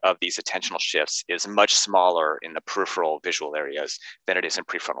magnitude of these attentional shifts is much smaller in the peripheral visual areas than it is in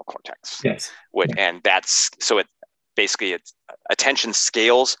prefrontal cortex. Yes. And that's so it basically it's attention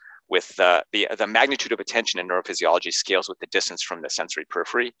scales with the magnitude of attention in neurophysiology scales with the distance from the sensory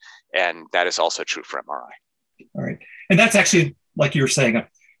periphery. And that is also true for MRI. All right. And that's actually, like you were saying,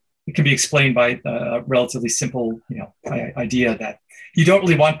 it can be explained by a relatively simple idea that you don't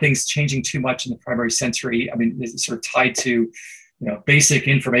really want things changing too much in the primary sensory. It's sort of tied to basic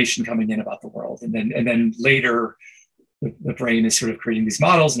information coming in about the world. And then later, the brain is sort of creating these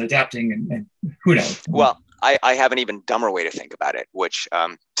models and adapting and who knows? Well, I have an even dumber way to think about it, which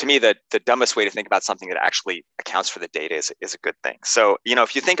to me, the dumbest way to think about something that actually accounts for the data is a good thing. So,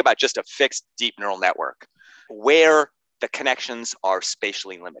 if you think about just a fixed deep neural network, where the connections are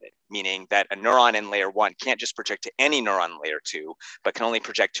spatially limited, meaning that a neuron in layer 1 can't just project to any neuron in layer 2, but can only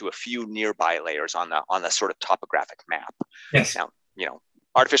project to a few nearby layers on the sort of topographic map. Yes. Now,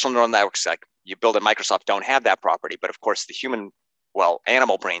 artificial neural networks, like you build at Microsoft, don't have that property, but of course the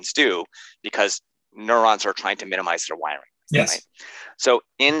animal brains do, because neurons are trying to minimize their wiring. Yes. Right? So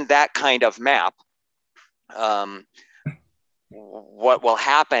in that kind of map, what will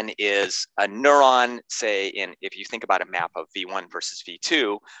happen is a neuron, say, if you think about a map of V1 versus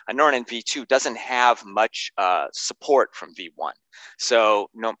V2, a neuron in V2 doesn't have much support from V1. So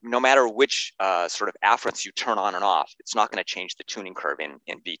no matter which sort of afferents you turn on and off, it's not going to change the tuning curve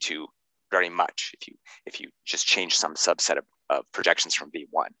in V2 very much if you just change some subset of projections from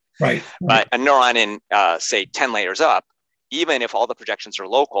V1. Right. But a neuron in, say, 10 layers up, even if all the projections are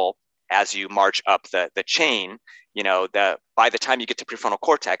local, as you march up the chain, by the time you get to prefrontal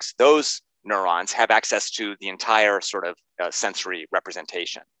cortex, those neurons have access to the entire sort of sensory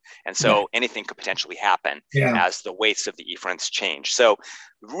representation. And so anything could potentially happen as the weights of the efferents change. So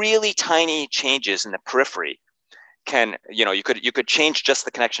really tiny changes in the periphery can, you could change just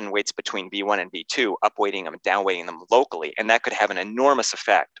the connection weights between V1 and V2, upweighting them and downweighting them locally. And that could have an enormous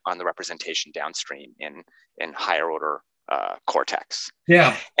effect on the representation downstream in higher order cortex.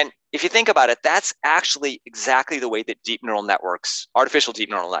 Yeah. And if you think about it, that's actually exactly the way that artificial deep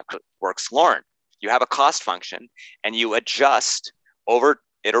neural networks learn. You have a cost function and you adjust over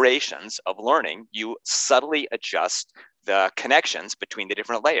iterations of learning, you subtly adjust the connections between the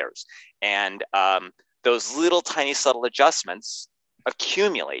different layers. And those little tiny subtle adjustments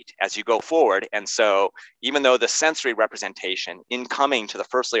accumulate as you go forward. And so even though the sensory representation incoming to the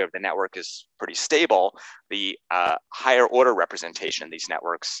first layer of the network is pretty stable, the higher order representation in these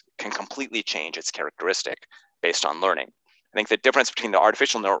networks can completely change its characteristic based on learning. I think the difference between the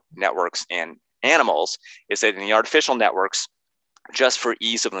artificial networks and animals is that in the artificial networks, just for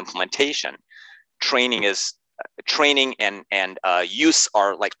ease of implementation, training and use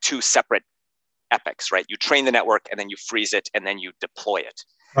are like two separate epochs, right? You train the network and then you freeze it and then you deploy it.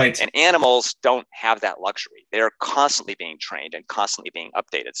 Right. And animals don't have that luxury. They're constantly being trained and constantly being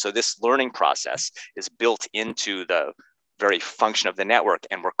updated. So this learning process is built into the very function of the network,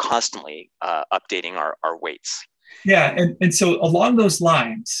 and we're constantly updating our weights. Yeah, and so along those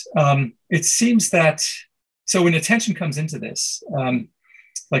lines, it seems that, so when attention comes into this,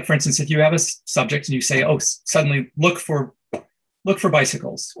 like for instance, if you have a subject and you say, oh, suddenly look for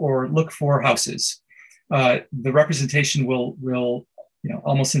bicycles or look for houses, the representation will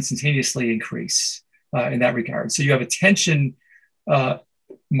almost instantaneously increase in that regard. So you have attention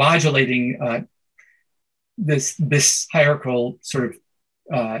modulating this hierarchical sort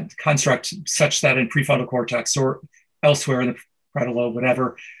of construct, such that in prefrontal cortex or elsewhere in the parietal lobe,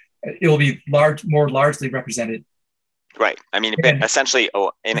 whatever, it will be more largely represented. Right. I mean, essentially,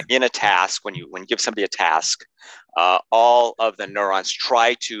 in a task, when you give somebody a task, all of the neurons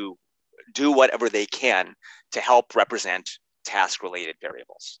try to do whatever they can to help represent task-related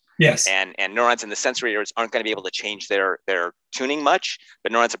variables. Yes. And neurons in the sensory areas aren't going to be able to change their tuning much,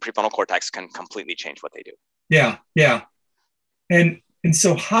 but neurons in prefrontal cortex can completely change what they do. Yeah. Yeah. And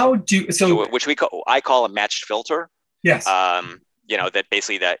so which I call a matched filter. Yes. That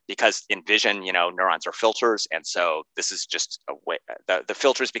basically because in vision, neurons are filters. And so this is just a way, the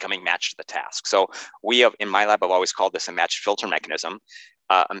filter is becoming matched to the task. So we have, in my lab, I've always called this a matched filter mechanism.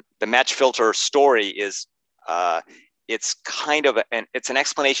 The matched filter story is, it's kind of it's an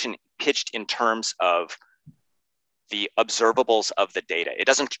explanation pitched in terms of the observables of the data. It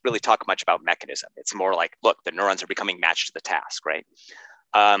doesn't really talk much about mechanism. It's more like, look, the neurons are becoming matched to the task, right?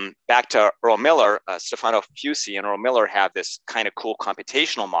 Back to Earl Miller, Stefano Fusi and Earl Miller have this kind of cool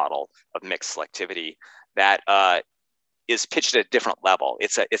computational model of mixed selectivity that is pitched at a different level.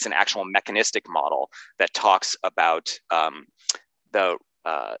 It's an actual mechanistic model that talks about the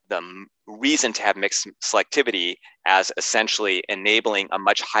reason to have mixed selectivity as essentially enabling a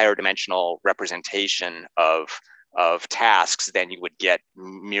much higher dimensional representation of tasks than you would get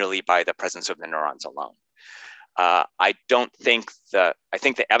merely by the presence of the neurons alone. I think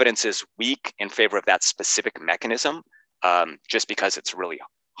the evidence is weak in favor of that specific mechanism, just because it's a really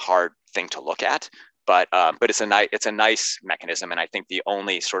hard thing to look at. But it's a nice mechanism, and I think the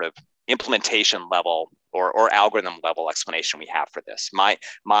only sort of implementation level or algorithm level explanation we have for this.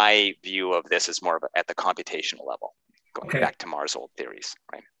 My view of this is more of at the computational level, going back to Mars' old theories.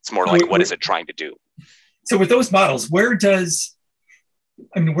 Right? It's more like what is it trying to do? So with those models, where does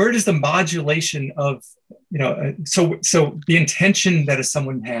the modulation of, so the intention that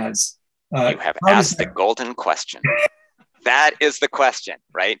someone has? You have asked the golden question. That is the question,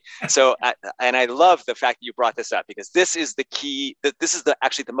 right? So, and I love the fact that you brought this up, because this is the key. This is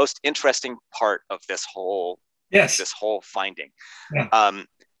actually the most interesting part of this whole finding. Yeah.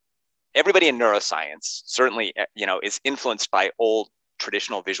 Everybody in neuroscience certainly, is influenced by old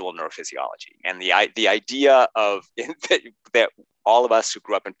traditional visual neurophysiology, and the idea of that all of us who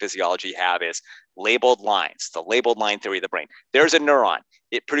grew up in physiology have is labeled lines, the labeled line theory of the brain. There's a neuron,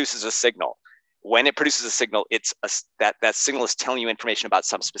 it produces a signal. When it produces a signal, that signal is telling you information about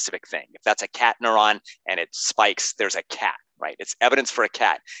some specific thing. If that's a cat neuron and it spikes, there's a cat, right? It's evidence for a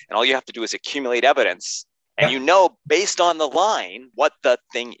cat. And all you have to do is accumulate evidence, and based on the line what the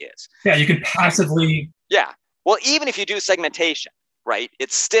thing is. Yeah, you can passively. Yeah. Well, even if you do segmentation, right,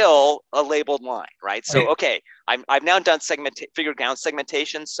 it's still a labeled line, right? So, okay, I've now figured out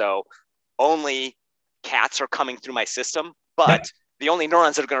segmentation. So only cats are coming through my system, but the only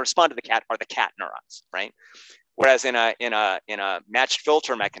neurons that are going to respond to the cat are the cat neurons, right? Whereas in a matched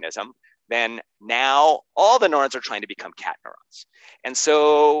filter mechanism, then now all the neurons are trying to become cat neurons. And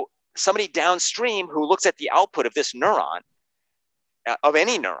so somebody downstream who looks at the output of this neuron, of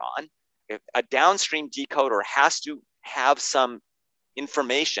any neuron, a downstream decoder has to have some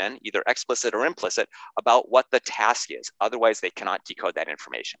information, either explicit or implicit, about what the task is. Otherwise, they cannot decode that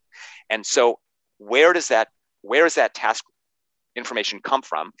information. And so where is that task information come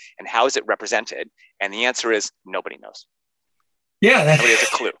from, and how is it represented? And the answer is nobody knows. Yeah, nobody has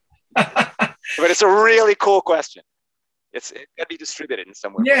a clue. But it's a really cool question. It's got to be distributed in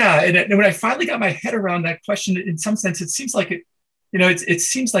some way. Yeah, and when I finally got my head around that question, in some sense, it seems like it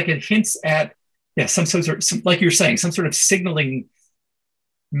seems like it hints at some sort of, like you're saying, some sort of signaling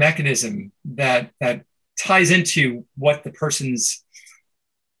mechanism that ties into what the person's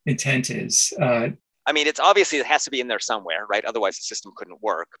intent is. I mean, it's obviously it has to be in there somewhere, right? Otherwise the system couldn't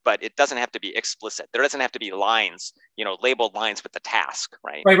work, but it doesn't have to be explicit. There doesn't have to be lines, labeled lines with the task,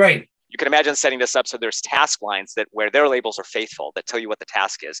 right? Right. You can imagine setting this up so there's task lines where their labels are faithful, that tell you what the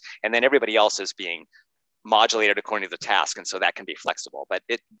task is, and then everybody else is being modulated according to the task, and so that can be flexible. But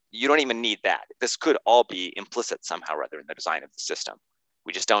you don't even need that. This could all be implicit somehow or other in the design of the system.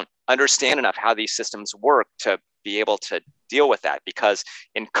 We just don't understand enough how these systems work to be able to deal with that, because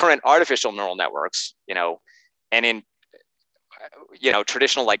in current artificial neural networks, and in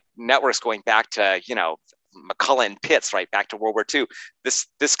traditional like networks going back to McCulloch and Pitts, right back to World War II,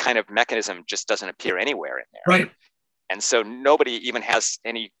 this kind of mechanism just doesn't appear anywhere in there. Right. And so nobody even has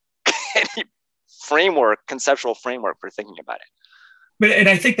any conceptual framework for thinking about it. And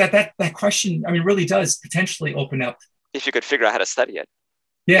I think that question, I mean, really does potentially open up. If you could figure out how to study it.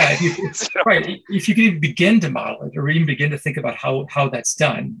 Yeah, right. If you could even begin to model it, or even begin to think about how that's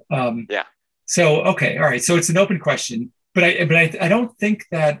done. So, okay, all right. So it's an open question, but I don't think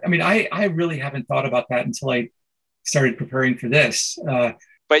that. I mean, I really haven't thought about that until I started preparing for this.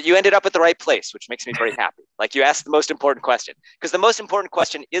 But you ended up at the right place, which makes me very happy. Like, you asked the most important question, because the most important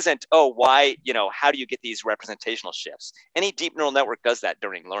question isn't, why, how do you get these representational shifts? Any deep neural network does that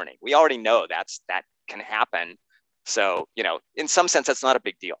during learning. We already know that can happen. So, in some sense, that's not a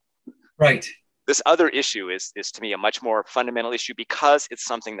big deal. Right. This other issue is to me a much more fundamental issue, because it's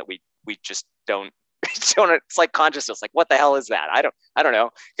something that we just don't. It's like consciousness. Like, what the hell is that? I don't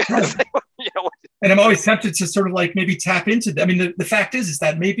know. Right. And I'm always tempted to sort of like maybe tap into that. I mean, the fact is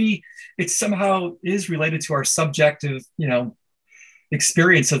that maybe it somehow is related to our subjective,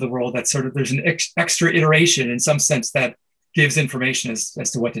 experience of the world. That sort of there's an extra iteration in some sense that gives information as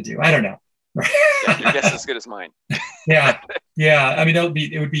to what to do. I don't know. Yeah, your guess is as good as mine. Yeah. I mean,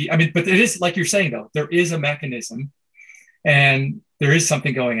 it would be. I mean, but it is like you're saying though. There is a mechanism, and there is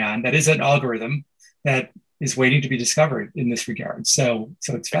something going on. That is an algorithm that is waiting to be discovered in this regard. So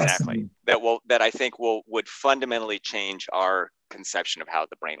it's fascinating. Exactly. That I think would fundamentally change our conception of how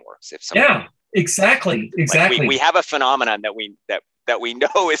the brain works. Exactly. Like we have a phenomenon that we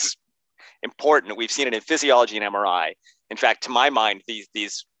know is important. We've seen it in physiology and MRI. In fact, to my mind, these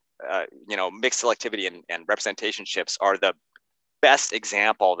mixed selectivity and representation shifts are the best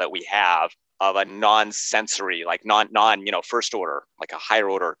example that we have of a non-sensory, like non first order, like a higher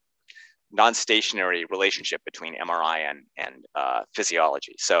order, non-stationary relationship between MRI and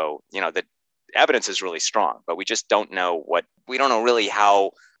physiology. So, the evidence is really strong, but we just don't know really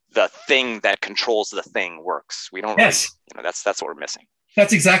how the thing that controls the thing works. We don't. Yes. Really, that's what we're missing.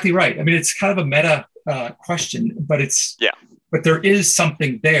 That's exactly right. I mean, it's kind of a meta question, but but there is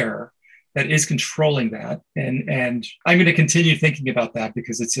something there that is controlling that, and I'm going to continue thinking about that,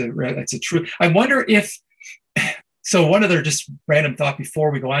 because it's a true. I wonder if. So one other just random thought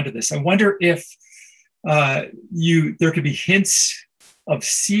before we go on to this. I wonder if there could be hints of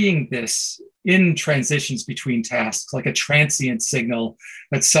seeing this in transitions between tasks, like a transient signal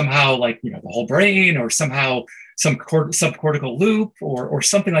that's somehow like, the whole brain, or somehow some subcortical loop, or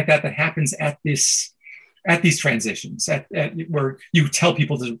something like that happens at these transitions, where you tell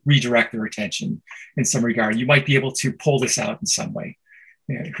people to redirect their attention in some regard. You might be able to pull this out in some way.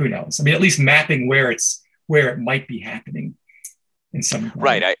 Who knows? I mean, at least mapping where it might be happening in some regard.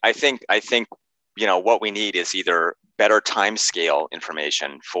 Right. I think what we need is either better time scale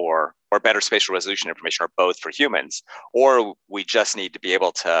information or better spatial resolution information, or both for humans, or we just need to be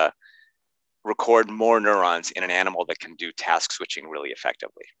able to record more neurons in an animal that can do task switching really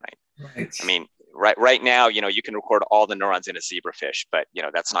effectively, right? I mean, right now, you can record all the neurons in a zebrafish, but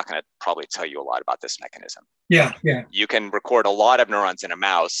that's not going to probably tell you a lot about this mechanism. Yeah. You can record a lot of neurons in a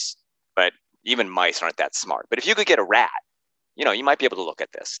mouse, but even mice aren't that smart. But if you could get a rat, you might be able to look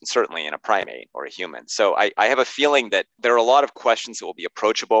at this, and certainly in a primate or a human. So I have a feeling that there are a lot of questions that will be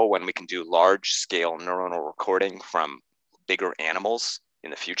approachable when we can do large scale neuronal recording from bigger animals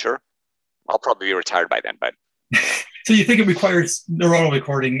in the future. I'll probably be retired by then, but. So you think it requires neuronal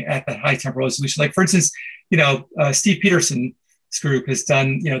recording at that high temporal resolution? Like, for instance, Steve Peterson's group has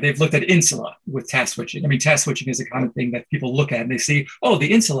done, they've looked at insula with task switching. I mean, task switching is a common thing that people look at and they see, oh,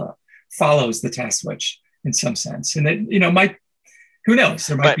 the insula follows the task switch in some sense. And it, might, who knows?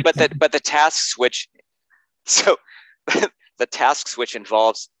 There might but the task switch, so the task switch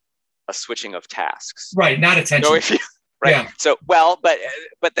involves a switching of tasks. Right, not attention. So if you, right. Yeah. So, but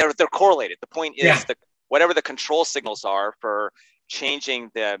they're correlated. The point is whatever the control signals are for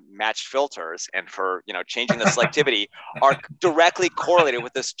changing the matched filters and for changing the selectivity are directly correlated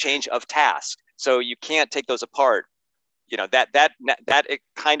with this change of task. So you can't take those apart. That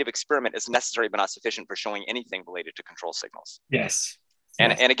kind of experiment is necessary but not sufficient for showing anything related to control signals. Yes.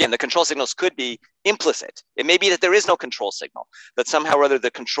 And again, the control signals could be implicit. It may be that there is no control signal, that somehow or other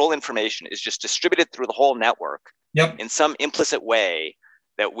the control information is just distributed through the whole network in some implicit way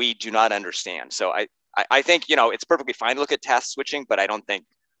that we do not understand. So I think, it's perfectly fine to look at task switching, but I don't think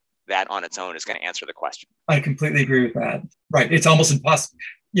that on its own is going to answer the question. I completely agree with that. Right. It's almost impossible,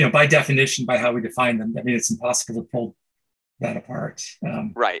 by definition, by how we define them. I mean, it's impossible to pull that apart.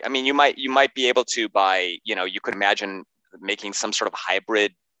 Right. I mean, you might be able to you could imagine making some sort of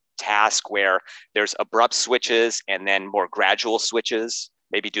hybrid task where there's abrupt switches and then more gradual switches,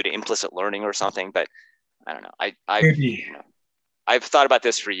 maybe due to implicit learning or something. But I don't know. I've thought about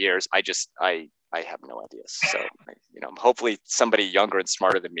this for years. I have no ideas. So, hopefully somebody younger and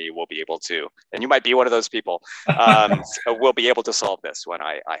smarter than me will be able to, and you might be one of those people, will be able to solve this when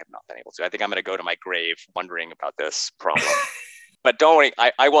I have not been able to. I think I'm going to go to my grave wondering about this problem. But don't worry,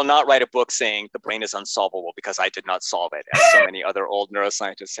 I will not write a book saying the brain is unsolvable because I did not solve it, as so many other old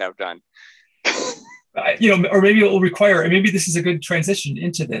neuroscientists have done. Or maybe it will require, and maybe this is a good transition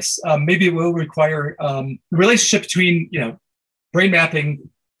into this. Maybe it will require the relationship between, brain mapping,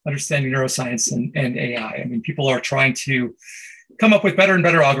 understanding neuroscience, and AI. I mean, people are trying to come up with better and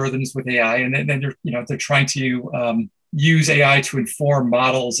better algorithms with AI, and then they're trying to use AI to inform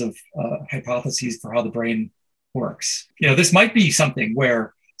models of hypotheses for how the brain works. This might be something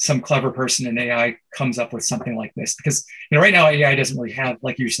where some clever person in AI comes up with something like this, because right now AI doesn't really have,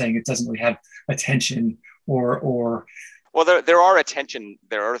 like you're saying, it doesn't really have attention or. Well, there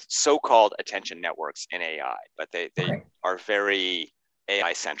are so-called attention networks in AI, but they are very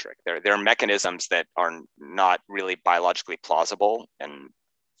AI centric. They're mechanisms that are not really biologically plausible, and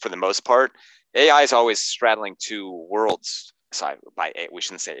for the most part, AI is always straddling two worlds. We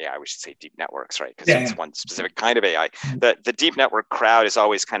shouldn't say AI, we should say deep networks, right? Because it's one specific kind of AI. The deep network crowd is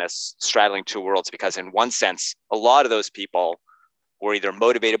always kind of straddling two worlds, because in one sense, a lot of those people were either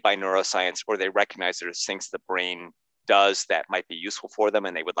motivated by neuroscience or they recognize there's things the brain does that might be useful for them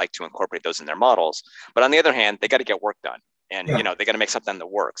and they would like to incorporate those in their models. But on the other hand, they got to get work done, and they got to make something that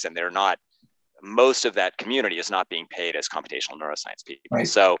works, and most of that community is not being paid as computational neuroscience people. Right.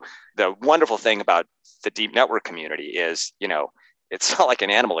 So the wonderful thing about the deep network community is, it's not like an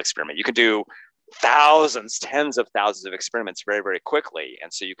animal experiment. You can do thousands, tens of thousands of experiments very, very quickly.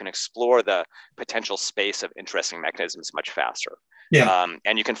 And so you can explore the potential space of interesting mechanisms much faster. Yeah.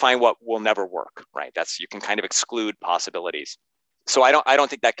 And you can find what will never work, right? You can kind of exclude possibilities. So I don't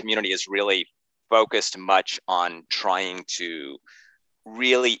think that community is really focused much on trying to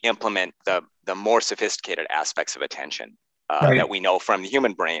really implement the more sophisticated aspects of attention that we know from the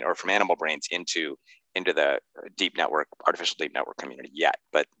human brain or from animal brains into the artificial deep network community yet,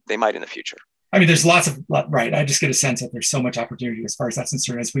 but they might in the future. I mean, there's right. I just get a sense that there's so much opportunity as far as that's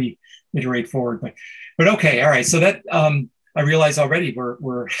concerned as we iterate forward. But okay, all right. So that I realize already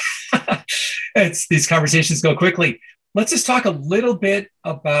we're these conversations go quickly. let's just talk a little bit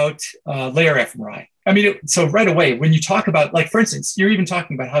about layer fMRI. I mean, so right away, when you talk about, like, for instance, you're even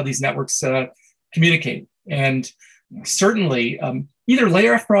talking about how these networks communicate. And certainly either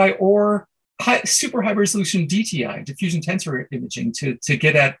layer fMRI or super high resolution DTI, diffusion tensor imaging, to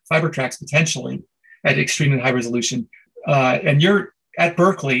get at fiber tracks potentially at extremely high resolution. And you're at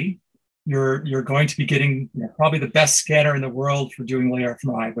Berkeley, you're going to be getting probably the best scanner in the world for doing layer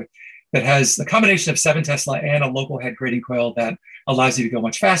fMRI, that has the combination of 7 Tesla and a local head grading coil that allows you to go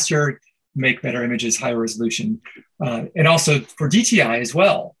much faster, make better images, higher resolution. And also for DTI as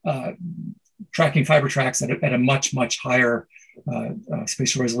well, tracking fiber tracks at a much, much higher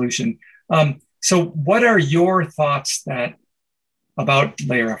spatial resolution. So what are your thoughts about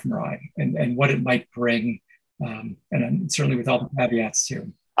layer fMRI and what it might bring? And certainly with all the caveats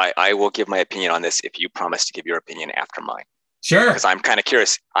too. I will give my opinion on this if you promise to give your opinion after mine. Sure. Because I'm kind of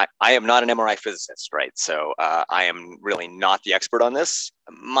curious. I am not an MRI physicist, right? So I am really not the expert on this.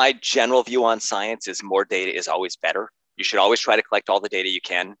 My general view on science is more data is always better. You should always try to collect all the data you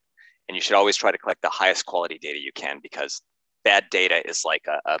can, and you should always try to collect the highest quality data you can, because bad data is like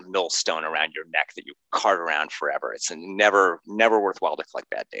a millstone around your neck that you cart around forever. It's never worthwhile to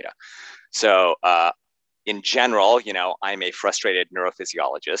collect bad data. So in general, I'm a frustrated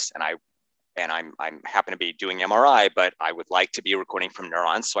neurophysiologist, and I'm happen to be doing MRI, but I would like to be recording from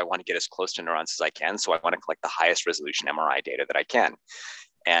neurons. So I want to get as close to neurons as I can. So I want to collect the highest resolution MRI data that I can.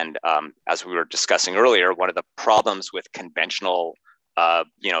 And as we were discussing earlier, one of the problems with conventional,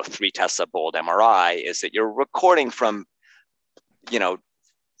 3 Tesla bold MRI is that you're recording from,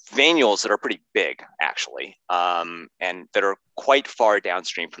 venules that are pretty big, actually, and that are quite far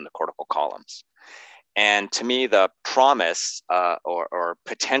downstream from the cortical columns. And to me, the promise or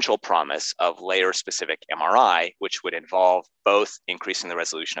potential promise of layer-specific MRI, which would involve both increasing the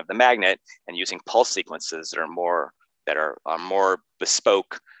resolution of the magnet and using pulse sequences that are more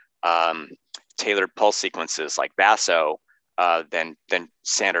bespoke, tailored pulse sequences like Basso, than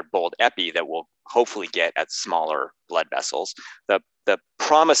standard bold epi that will hopefully get at smaller blood vessels. The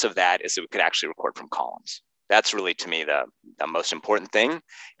promise of that is that we could actually record from columns. That's really, to me, the most important thing.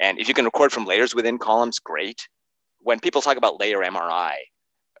 And if you can record from layers within columns, great. When people talk about layer MRI,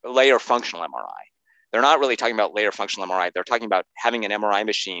 layer functional MRI, they're not really talking about layer functional MRI. They're talking about having an MRI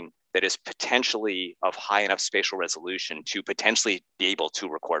machine that is potentially of high enough spatial resolution to potentially be able to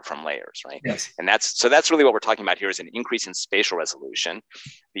record from layers, right? Yes. And that's really what we're talking about here, is an increase in spatial resolution.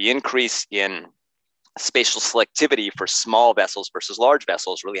 The increase in spatial selectivity for small vessels versus large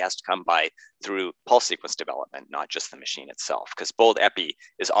vessels really has to come through pulse sequence development, not just the machine itself, because bold epi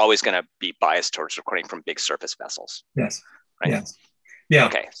is always going to be biased towards recording from big surface vessels. Yes. Right? Yes. Yeah.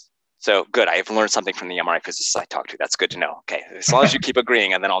 Okay. So good. I have learned something from the MRI physicists I talked to. That's good to know. Okay. As long as you keep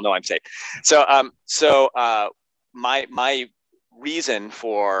agreeing, and then I'll know I'm safe. So, my reason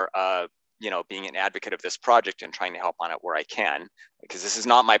for being an advocate of this project and trying to help on it where I can, because this is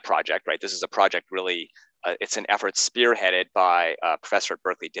not my project, right? This is a project really, it's an effort spearheaded by a professor at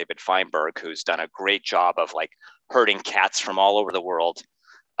Berkeley, David Feinberg, who's done a great job of herding cats from all over the world,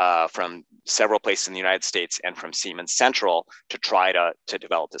 from several places in the United States and from Siemens Central to try to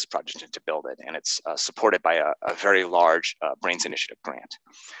develop this project and to build it. And it's supported by a very large Brains Initiative grant.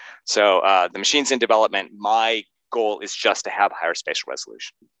 So the machine's in development. My goal is just to have higher spatial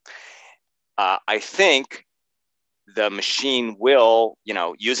resolution. I think the machine will,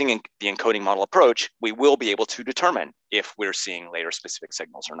 using the encoding model approach, we will be able to determine if we're seeing layer specific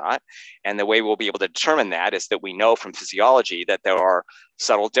signals or not. And the way we'll be able to determine that is that we know from physiology that there are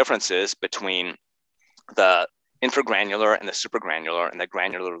subtle differences between the infragranular and the supragranular and the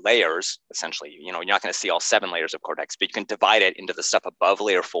granular layers. Essentially, you're not going to see all 7 layers of cortex, but you can divide it into the stuff above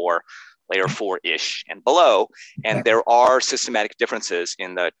layer 4, layer 4-ish and below. And there are systematic differences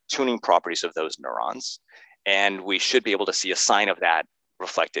in the tuning properties of those neurons. And we should be able to see a sign of that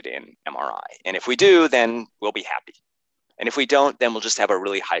reflected in MRI. And if we do, then we'll be happy. And if we don't, then we'll just have a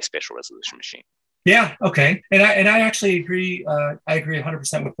really high spatial resolution machine. Yeah. Okay. And I actually agree. I agree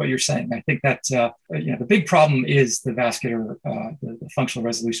 100% with what you're saying. I think that the big problem is the vascular, the functional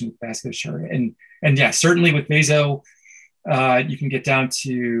resolution with vasculature, and yeah, certainly with vaso, you can get down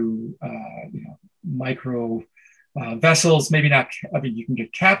to micro vessels. Maybe not. I mean, you can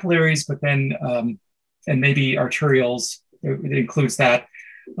get capillaries, but then and maybe arterioles. It includes that.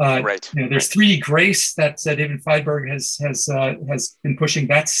 Right. There's 3D Grace that David Feinberg has been pushing.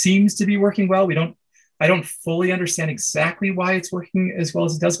 That seems to be working well. I don't fully understand exactly why it's working as well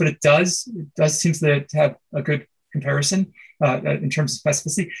as it does, but it does. It does seems to have a good comparison in terms of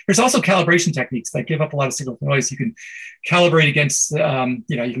specificity. There's also calibration techniques that give up a lot of signal to noise. You can calibrate against, you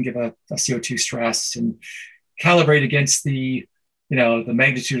can give a CO2 stress and calibrate against the the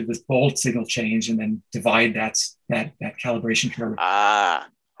magnitude of this bold signal change, and then divide that calibration curve.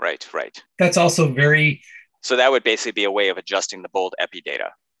 Right. That's also very. So that would basically be a way of adjusting the bold epi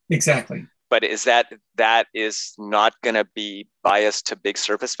data. Exactly. But is that is not going to be biased to big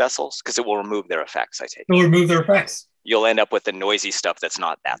surface vessels? Because it will remove their effects, I take it. It will remove their effects. You'll end up with the noisy stuff that's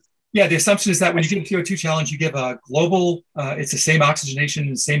not that. Yeah, the assumption is that when you give a CO2 challenge, you give a global, it's the same oxygenation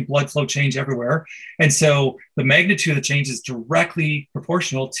and the same blood flow change everywhere. And so the magnitude of the change is directly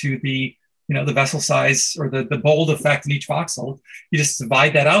proportional to the, the vessel size or the bold effect in each voxel. You just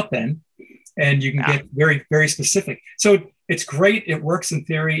divide that out then, and you can get very, very specific. So it's great. It works in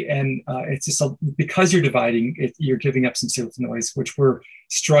theory. And it's just because you're dividing it, you're giving up some CO2 noise, which we're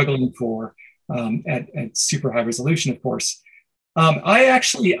struggling for at super high resolution, of course. I've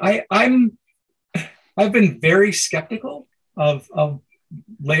been very skeptical of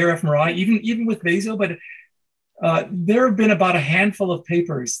layer fMRI, even with VASO, but there have been about a handful of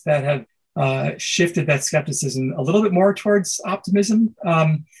papers that have shifted that skepticism a little bit more towards optimism,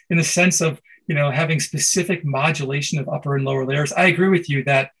 in the sense of having specific modulation of upper and lower layers. I agree with you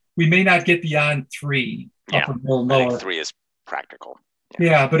that we may not get beyond 3 upper, middle, lower. I think 3 is practical.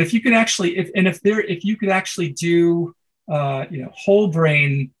 Yeah, but if you can actually, if you could actually do whole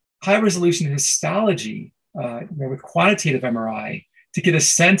brain, high resolution histology, with quantitative MRI to get a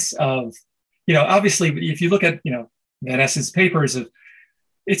sense of, obviously, if you look at, Van Essen's papers,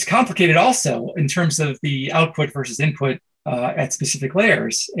 it's complicated also in terms of the output versus input at specific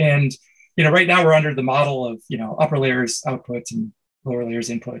layers. And, right now we're under the model of, upper layers output and lower layers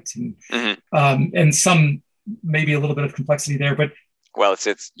input, and and some maybe a little bit of complexity there, but. Well,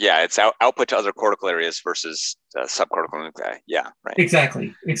 it's output to other cortical areas versus subcortical nuclei. Yeah, right.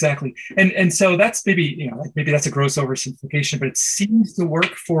 Exactly. And so that's maybe, maybe that's a gross oversimplification, but it seems to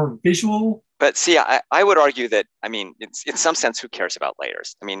work for visual. But see, I would argue that, it's in some sense, who cares about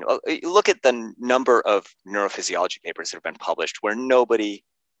layers? Look at the number of neurophysiology papers that have been published where nobody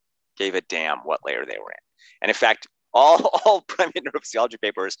gave a damn what layer they were in. And in fact, all primate neurophysiology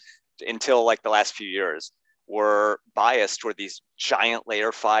papers until like the last few years were biased toward these giant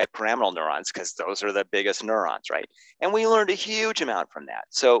layer 5 pyramidal neurons, because those are the biggest neurons, right? And we learned a huge amount from that.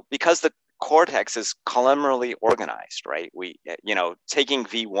 So because the cortex is columnarly organized, right? We, taking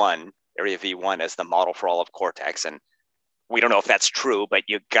V1, area V1 as the model for all of cortex, and we don't know if that's true, but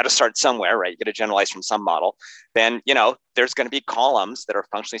you got to start somewhere, right? You got to generalize from some model. Then, there's going to be columns that are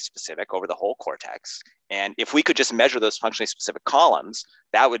functionally specific over the whole cortex. And if we could just measure those functionally specific columns,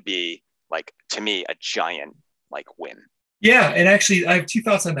 that would be, like, to me, a giant win. Yeah, and actually, I have 2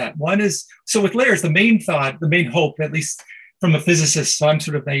 thoughts on that. One is, so with layers, the main hope, at least from a physicist, so I'm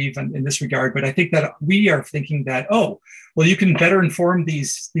sort of naive in this regard, but I think that we are thinking that, you can better inform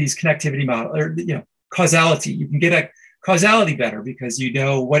these connectivity models, or causality. You can get a causality better because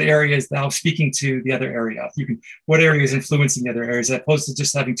what area is now speaking to the other area. What area is influencing the other areas, as opposed to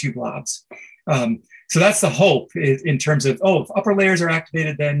just having 2 blobs. So that's the hope in terms of, if upper layers are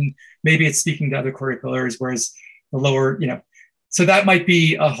activated, then maybe it's speaking to other cortical areas, whereas the lower, so that might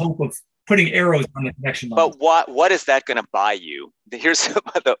be a hope of putting arrows on the connection line. But what is that going to buy you? Here's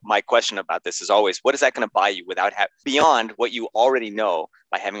my question about this is always, what is that going to buy you beyond what you already know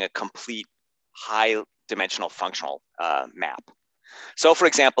by having a complete high dimensional functional map? So for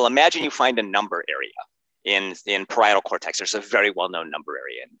example, imagine you find a number area in parietal cortex. There's a very well-known number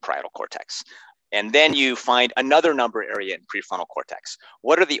area in parietal cortex. And then you find another number area in prefrontal cortex.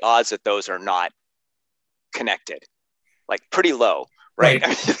 What are the odds that those are not connected? Like pretty low, right?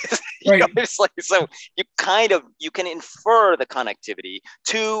 Right. It's like, so you can infer the connectivity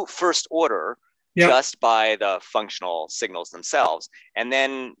to first order just by the functional signals themselves. And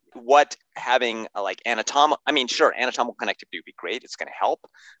then what having anatomical connectivity would be great. It's going to help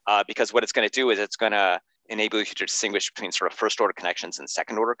because what it's going to do is it's going to enable you to distinguish between sort of first order connections and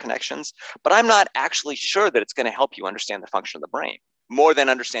second order connections. But I'm not actually sure that it's going to help you understand the function of the brain more than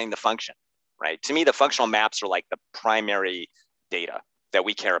understanding the function, right? To me, the functional maps are like the primary data that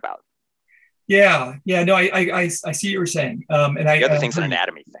we care about. Yeah. No, I see what you're saying. And the other thing's an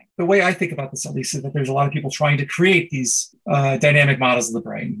anatomy thing. The way I think about this, at least, is that there's a lot of people trying to create these dynamic models of the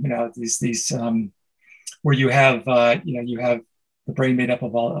brain. These where you have the brain made up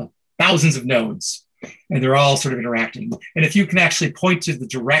of all thousands of nodes, and they're all sort of interacting. And if you can actually point to the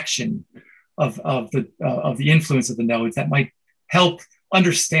direction of the influence of the nodes, that might help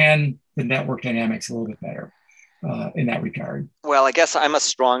understand the network dynamics a little bit better. In that regard. Well, I guess I'm a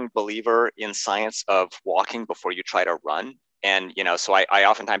strong believer in science of walking before you try to run. And, so I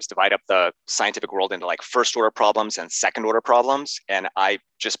oftentimes divide up the scientific world into like first order problems and second order problems. And I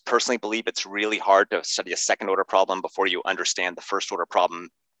just personally believe it's really hard to study a second order problem before you understand the first order problem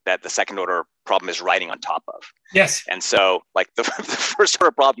that the second order problem is riding on top of. Yes. And so like the first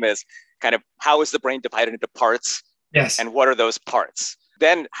order problem is kind of how is the brain divided into parts? Yes. And what are those parts?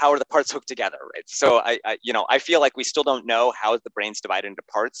 Then how are the parts hooked together, right? So I feel like we still don't know how the brain's divided into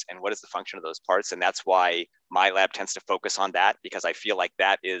parts and what is the function of those parts. And that's why my lab tends to focus on that, because I feel like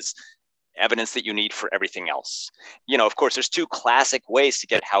that is evidence that you need for everything else. Of course, there's two classic ways to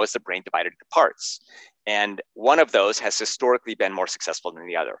get how is the brain divided into parts. And one of those has historically been more successful than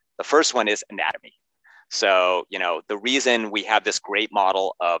the other. The first one is anatomy. So, the reason we have this great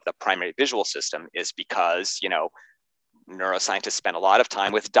model of the primary visual system is because, neuroscientists spent a lot of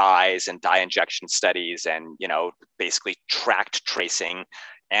time with dyes and dye injection studies and, basically tract tracing,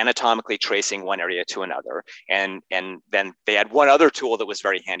 anatomically tracing one area to another. And then they had one other tool that was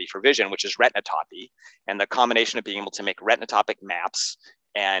very handy for vision, which is retinotopy. And the combination of being able to make retinotopic maps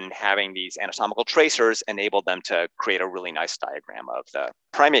and having these anatomical tracers enabled them to create a really nice diagram of the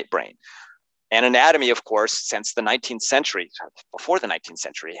primate brain. And anatomy, of course, since the 19th century, before the 19th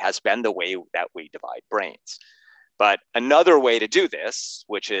century, has been the way that we divide brains. But another way to do this,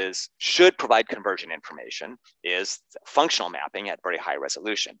 which should provide conversion information, is functional mapping at very high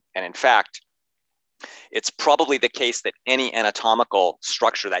resolution. And in fact, it's probably the case that any anatomical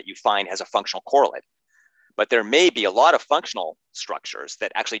structure that you find has a functional correlate. But there may be a lot of functional structures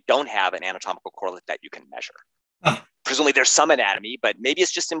that actually don't have an anatomical correlate that you can measure. Presumably there's some anatomy, but maybe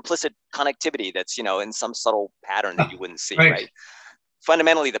it's just implicit connectivity that's, in some subtle pattern that you wouldn't see, right?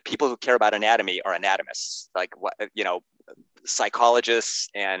 Fundamentally, the people who care about anatomy are anatomists, like psychologists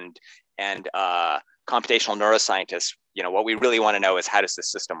and computational neuroscientists. What we really want to know is how does the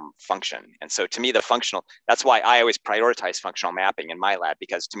system function? And so to me, that's why I always prioritize functional mapping in my lab,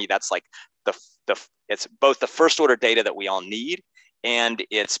 because to me, that's like it's both the first order data that we all need, and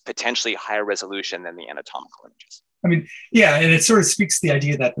it's potentially higher resolution than the anatomical images. I mean, yeah, and it sort of speaks to the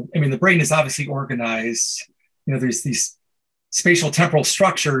idea that, the brain is obviously organized. There's these spatial temporal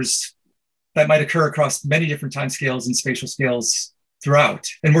structures that might occur across many different time scales and spatial scales throughout.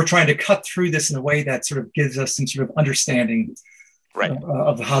 And we're trying to cut through this in a way that sort of gives us some sort of understanding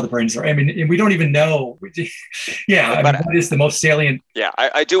of how the brains are. And we don't even know. What is the most salient? Yeah,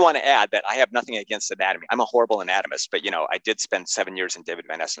 I do want to add that I have nothing against anatomy. I'm a horrible anatomist, but, I did spend 7 years in David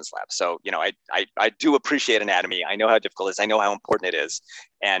Van Essen's lab. So, I do appreciate anatomy. I know how difficult it is. I know how important it is.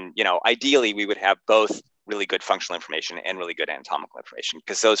 And, ideally, we would have both really good functional information and really good anatomical information,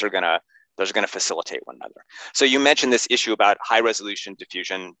 because those are going to facilitate one another. So you mentioned this issue about high resolution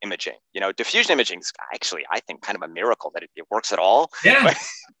diffusion imaging. Diffusion imaging is actually, I think, kind of a miracle that it works at all. Yeah.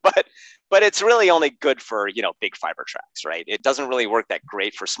 But it's really only good for, big fiber tracts, right? It doesn't really work that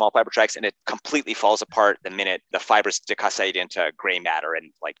great for small fiber tracts, and it completely falls apart the minute the fibers decussate into gray matter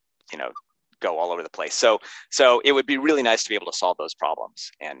and go all over the place. So it would be really nice to be able to solve those problems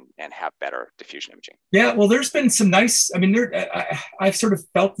and have better diffusion imaging. Yeah, well, there's been some nice, I've sort of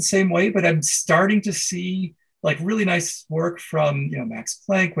felt the same way, but I'm starting to see like really nice work from, Max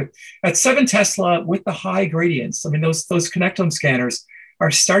Planck at 7 Tesla with the high gradients. Those connectome scanners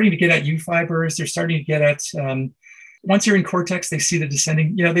are starting to get at U fibers. They're starting to get at, once you're in cortex, they see the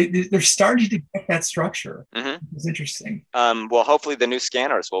descending, they're starting to get that structure. Mm-hmm. It's interesting. Well, hopefully the new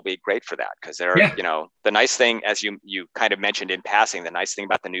scanners will be great for that, because they're, the nice thing, as you kind of mentioned in passing, the nice thing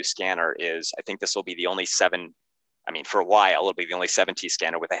about the new scanner is I think this will be the only for a while, it'll be the only 7T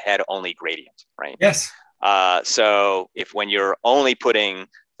scanner with a head-only gradient, right? Yes. So when you're only putting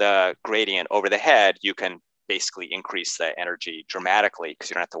the gradient over the head, you can basically increase the energy dramatically,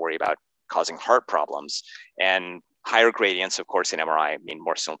 because you don't have to worry about causing heart problems. And higher gradients, of course, in MRI mean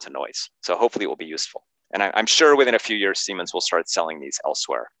more signal to noise. So hopefully it will be useful. And I'm sure within a few years, Siemens will start selling these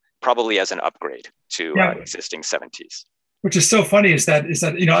elsewhere, probably as an upgrade to existing 7Ts. Which is so funny is that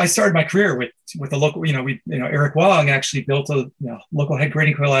I started my career with a local, Eric Wong actually built a local head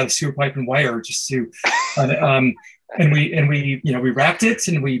grading coil out of sewer pipe and wire just to, and we wrapped it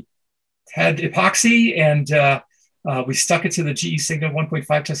and we had epoxy and we stuck it to the GE Sigma 1.5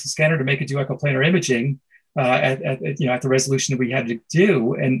 Tesla scanner to make it do echoplanar imaging. At the resolution that we had to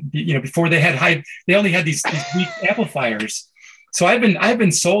do, and before they only had these weak amplifiers. So I've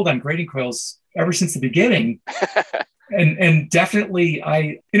been sold on grading coils ever since the beginning, and definitely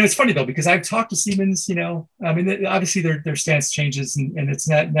it's funny though, because I've talked to Siemens. Obviously their stance changes, and it's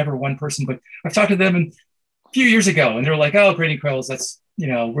never one person, but I've talked to them a few years ago, and they're like, "Oh, grading coils, that's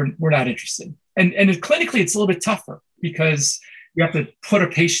we're not interested." And clinically, it's a little bit tougher because you have to put a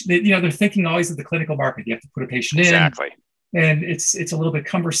patient, they're thinking always of the clinical market. You have to put a patient in. Exactly. and it's a little bit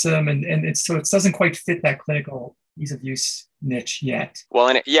cumbersome, and it doesn't quite fit that clinical ease of use niche yet. Well,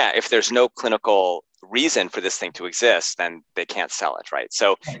 and if there's no clinical reason for this thing to exist, then they can't sell it, right?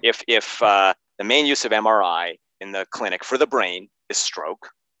 So if the main use of MRI in the clinic for the brain is stroke,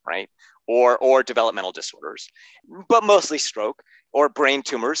 right, or developmental disorders, but mostly stroke or brain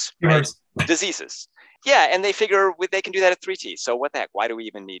tumors, right? Diseases. Yeah, and they figure they can do that at 3T. So what the heck? Why do we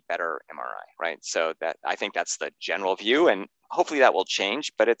even need better MRI, right? So that, I think that's the general view, and hopefully that will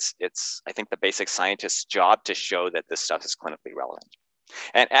change. But it's I think the basic scientist's job to show that this stuff is clinically relevant.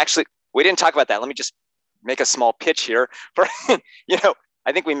 And actually, we didn't talk about that. Let me just make a small pitch here for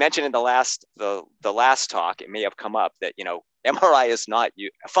I think we mentioned in the last talk, it may have come up that MRI is not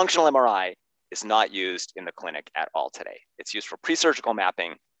functional MRI is not used in the clinic at all today. It's used for pre-surgical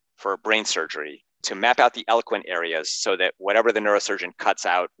mapping for brain surgery, to map out the eloquent areas so that whatever the neurosurgeon cuts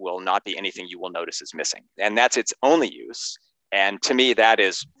out will not be anything you will notice is missing. And that's its only use. And to me, that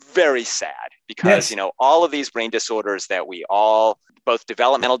is very sad because, all of these brain disorders that we all, both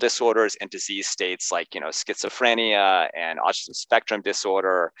developmental disorders and disease states like, schizophrenia and autism spectrum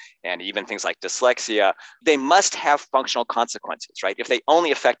disorder, and even things like dyslexia, they must have functional consequences, right? If they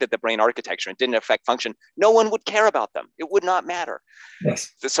only affected the brain architecture and didn't affect function, no one would care about them. It would not matter. Yes.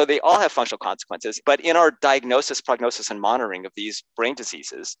 So they all have functional consequences, but in our diagnosis, prognosis, and monitoring of these brain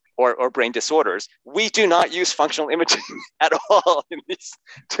diseases or brain disorders, we do not use functional imaging at all in these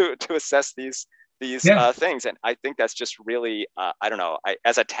to assess these things. And I think that's just really, I don't know,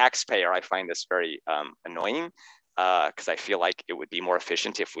 as a taxpayer, I find this very annoying because I feel like it would be more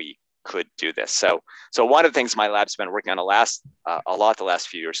efficient if we could do this. So one of the things my lab's been working on a lot the last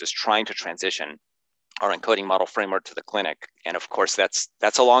few years is trying to transition our encoding model framework to the clinic. And of course, that's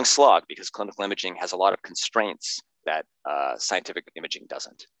a long slog because clinical imaging has a lot of constraints that scientific imaging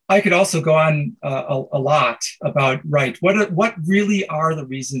doesn't. I could also go on a lot about, what really are the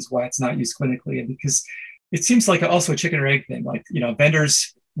reasons why it's not used clinically? And because it seems like also a chicken or egg thing, like,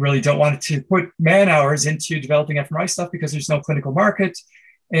 vendors really don't want to put man hours into developing fMRI stuff because there's no clinical market.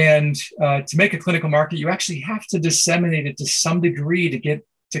 And to make a clinical market, you actually have to disseminate it to some degree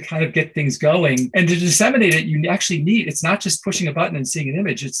to kind of get things going. And to disseminate it, you actually need, it's not just pushing a button and seeing an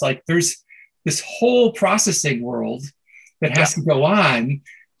image. It's like there's this whole processing world that has to go on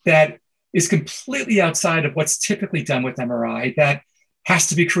that is completely outside of what's typically done with MRI that has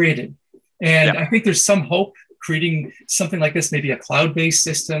to be created. And I think there's some hope creating something like this, maybe a cloud-based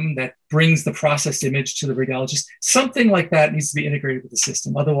system that brings the processed image to the radiologist. Something like that needs to be integrated with the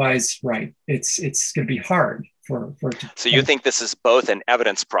system. Otherwise, it's going to be hard for it to. So you think this is both an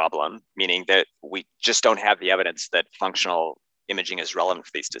evidence problem, meaning that we just don't have the evidence that functional imaging is relevant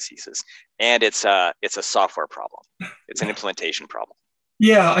for these diseases, and it's a software problem. It's an implementation problem.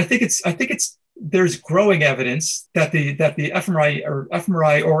 Yeah, I think there's growing evidence that the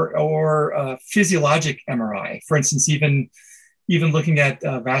fMRI or physiologic MRI, for instance, even looking at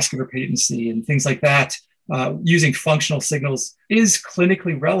vascular patency and things like that, using functional signals is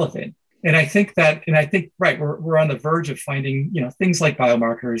clinically relevant. And I think we're on the verge of finding things like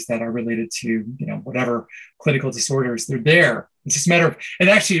biomarkers that are related to whatever clinical disorders. They're there. It's just a matter of, and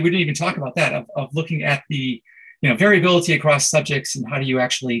actually we didn't even talk about that of looking at the variability across subjects and how do you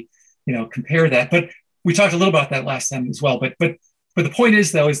actually compare that. But we talked a little about that last time as well. But the point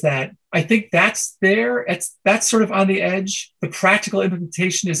is that I think that's there. That's sort of on the edge. The practical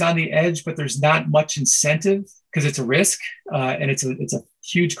implementation is on the edge, but there's not much incentive because it's a risk and it's a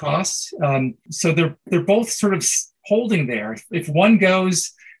huge cost. So they're both sort of holding there. If one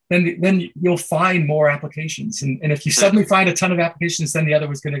goes, then you'll find more applications. And if you suddenly find a ton of applications, then the other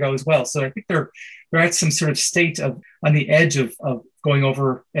was going to go as well. So I think they're at some sort of state on the edge of going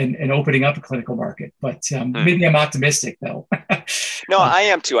over and opening up a clinical market. But maybe I'm optimistic though. No, I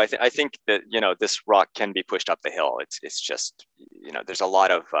am too. I think that, this rock can be pushed up the hill. It's just, there's a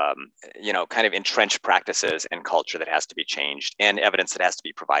lot of, kind of entrenched practices and culture that has to be changed and evidence that has to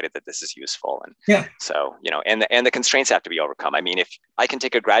be provided that this is useful. And so, and the constraints have to be overcome. I mean, if I can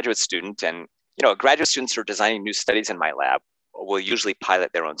take a graduate student and, graduate students who are designing new studies in my lab will usually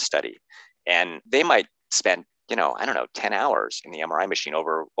pilot their own study, and they might spend, 10 hours in the MRI machine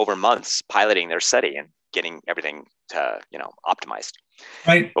over months piloting their study and getting everything to, optimized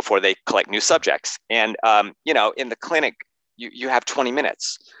before they collect new subjects. And, in the clinic, you have 20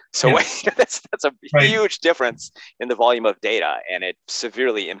 minutes. So that's a huge difference in the volume of data, and it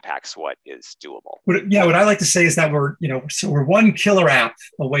severely impacts what is doable. What I like to say is that we're one killer app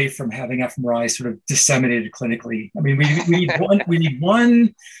away from having fMRI sort of disseminated clinically. I mean, we need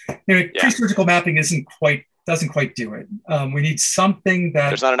one. Pre-surgical mapping isn't quite doesn't quite do it. We need something that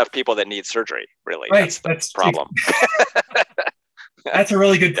there's not enough people that need surgery, really. Right, That's the problem. That's a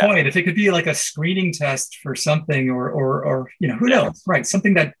really good point. If it could be like a screening test for something, or who knows, right?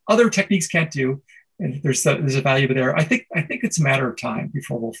 Something that other techniques can't do, and there's a value there. I think it's a matter of time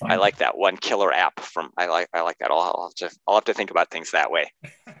before we'll find. I like that one killer app from. I like that. I'll have to think about things that way.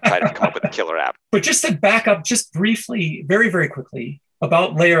 Try to come up with a killer app. But just to back up, just briefly, very very quickly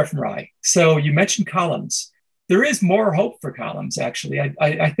about layer fMRI. So you mentioned columns. There is more hope for columns, actually.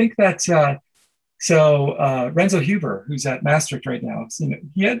 I think that. Renzo Huber, who's at Maastricht right now,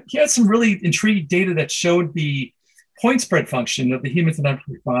 he had some really intriguing data that showed the point spread function of the hemodynamic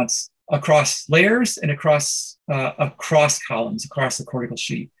response across layers and across columns, across the cortical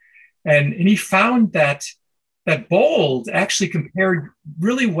sheet. And he found that BOLD actually compared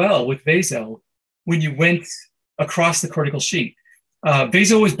really well with Vaso when you went across the cortical sheet.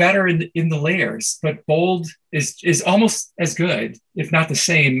 Vaso was better in the layers, but BOLD is almost as good, if not the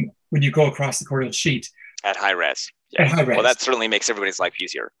same, when you go across the cortical sheet at high res. Yeah. At high res. Well, that certainly makes everybody's life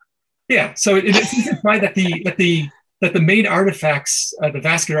easier. Yeah. So it's implied that the main artifacts, the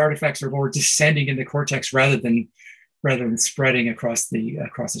vascular artifacts, are more descending in the cortex rather than spreading across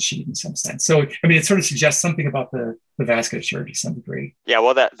the sheet in some sense. So I mean, it sort of suggests something about the vasculature to some degree. Yeah.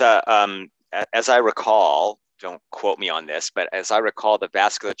 Well, as I recall, don't quote me on this, but as I recall, the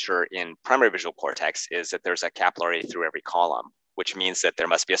vasculature in primary visual cortex is that there's a capillary through every column, which means that there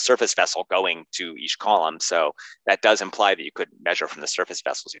must be a surface vessel going to each column. So that does imply that you could measure from the surface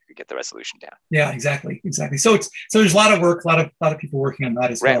vessels if you get the resolution down. Yeah, exactly. So there's a lot of work, a lot of people working on that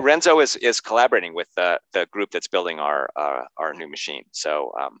as well. Renzo is collaborating with the group that's building our new machine.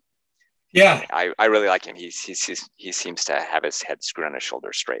 So yeah, I really like him. He seems to have his head screwed on his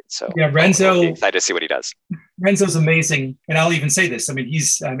shoulders straight. So yeah, Renzo. I'll be excited to see what he does. Renzo's amazing, and I'll even say this. I mean,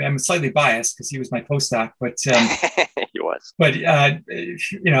 I'm slightly biased because he was my postdoc, but he was. But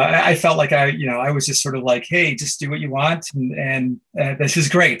I felt like I was just sort of like, hey, just do what you want, and this is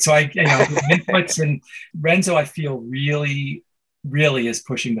great. So inputs, and Renzo, I feel really is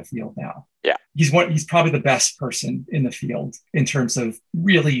pushing the field now. Yeah, he's probably the best person in the field in terms of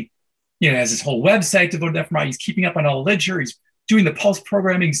really. Has his whole website devoted to fMRI. He's keeping up on all the literature. He's doing the pulse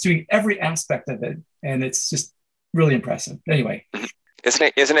programming. He's doing every aspect of it. And it's just really impressive. Anyway.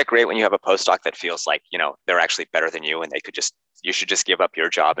 Isn't it great when you have a postdoc that feels like, they're actually better than you and you should just give up your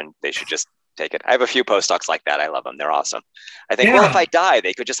job and they should just take it. I have a few postdocs like that. I love them. They're awesome. I think, well, if I die,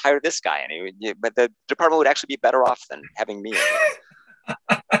 they could just hire this guy. But the department would actually be better off than having me.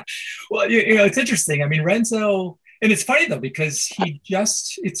 Well, it's interesting. I mean, Renzo... And it's funny though, because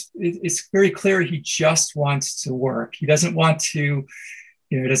it's very clear he just wants to work. He doesn't want to,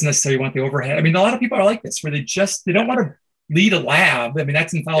 he doesn't necessarily want the overhead. I mean, a lot of people are like this, where they don't want to lead a lab. I mean,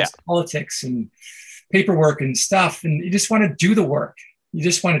 that involves politics and paperwork and stuff. And you just want to do the work.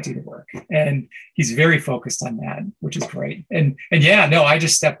 And he's very focused on that, which is great. And I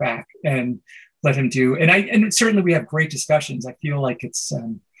just step back and let him do. And certainly we have great discussions. I feel like it's,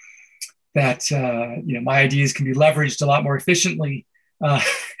 that my ideas can be leveraged a lot more efficiently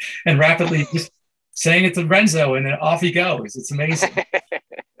and rapidly. Just saying it to Renzo, and then off he goes. It's amazing.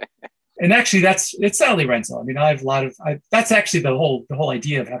 And actually, it's not only Renzo. I mean, I have that's actually the whole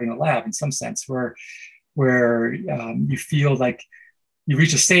idea of having a lab in some sense, where you feel like you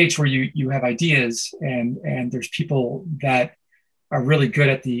reach a stage where you have ideas, and there's people that are really good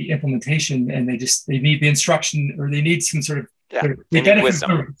at the implementation, and they need the instruction, or they need some sort of they need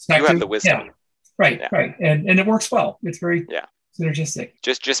wisdom. You have the wisdom. Yeah. Right. And it works well. It's very synergistic.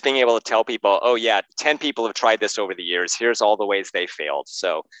 Just being able to tell people, 10 people have tried this over the years. Here's all the ways they failed.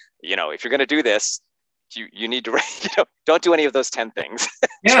 So, if you're going to do this, you need to, don't do any of those 10 things.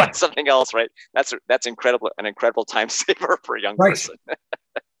 Try something else, right? That's incredible, an incredible time saver for a young person.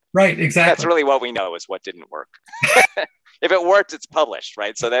 Right, exactly. That's really what we know is what didn't work. If it worked, it's published,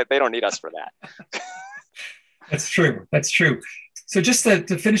 right? So that they don't need us for that. That's true. So just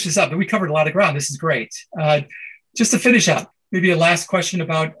to finish this up, we covered a lot of ground. This is great. Just to finish up, maybe a last question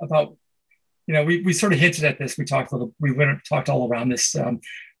about we sort of hinted at this. We talked all around this.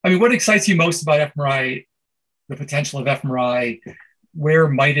 What excites you most about fMRI, the potential of fMRI? Where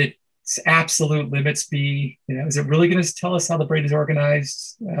might its absolute limits be? Is it really going to tell us how the brain is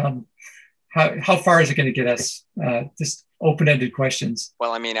organized? How far is it going to get us? Just open-ended questions.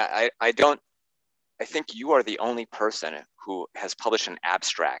 Well, I think you are the only person who has published an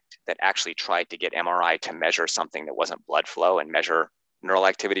abstract that actually tried to get MRI to measure something that wasn't blood flow and measure neural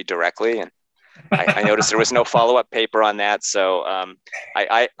activity directly. And I noticed there was no follow-up paper on that. So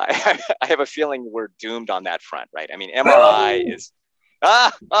I have a feeling we're doomed on that front, right? I mean, MRI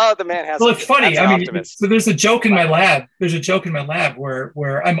The man has. Well, it's funny. I mean, so there's a joke in my lab. There's a joke in my lab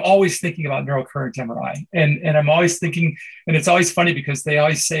where I'm always thinking about neural current MRI, and I'm always thinking, and it's always funny because they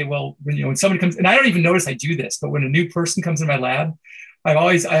always say, well, when somebody comes, and I don't even notice I do this, but when a new person comes in my lab, I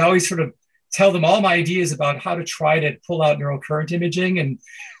always sort of tell them all my ideas about how to try to pull out neural current imaging, and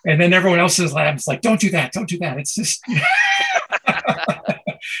then everyone else in the lab is like, don't do that. It's just.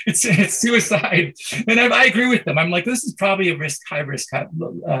 It's suicide, and I agree with them. I'm like, this is probably a high risk, high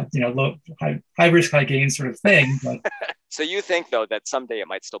risk, high gain sort of thing. But so you think though that someday it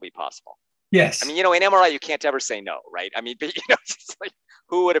might still be possible? Yes. I mean, in MRI you can't ever say no, right? I mean, but it's like,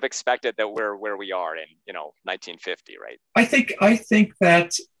 who would have expected that we're where we are in 1950, right? I think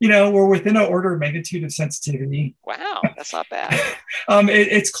that we're within an order of magnitude of sensitivity. Wow, that's not bad.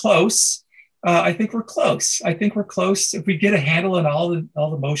 It's close. I think we're close. If we get a handle on all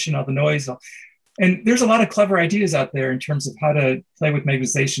the motion, all the noise, and there's a lot of clever ideas out there in terms of how to play with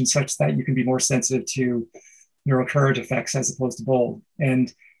magnetization such that you can be more sensitive to neural current effects as opposed to bold.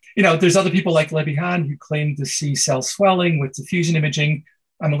 And there's other people like Le Bihan who claim to see cell swelling with diffusion imaging.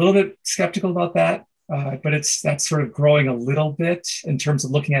 I'm a little bit skeptical about that, but that's sort of growing a little bit in terms of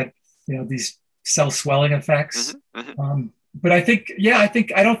looking at these cell swelling effects. Mm-hmm, mm-hmm. But I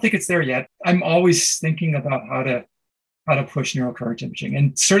don't think it's there yet. I'm always thinking about how to push neural current imaging,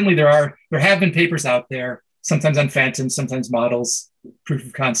 and certainly there have been papers out there, sometimes on phantoms, sometimes models, proof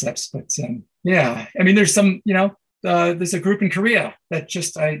of concepts. But there's some there's a group in Korea that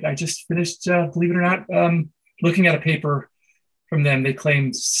I just finished, believe it or not, looking at a paper from them. They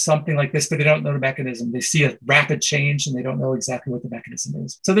claim something like this, but they don't know the mechanism. They see a rapid change and they don't know exactly what the mechanism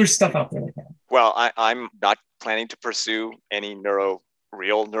is. So there's stuff out there like that. Well, I'm not planning to pursue any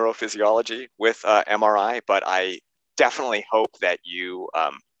real neurophysiology with MRI, but I definitely hope that you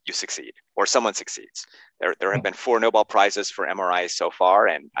succeed or someone succeeds. There have been 4 Nobel Prizes for MRI so far,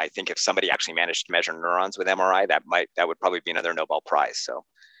 and I think if somebody actually managed to measure neurons with MRI, that would probably be another Nobel Prize. So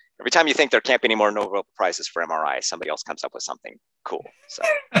every time you think there can't be any more Nobel Prizes for MRI, somebody else comes up with something cool. So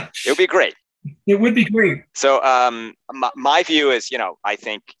it would be great. It would be great. So my view is, I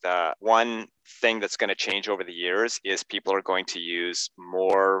think the one thing that's going to change over the years is people are going to use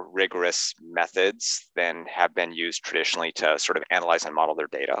more rigorous methods than have been used traditionally to sort of analyze and model their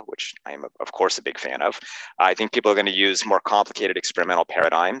data, which I am, of course, a big fan of. I think people are going to use more complicated experimental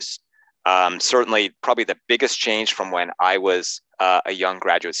paradigms. Certainly, probably the biggest change from when I was a young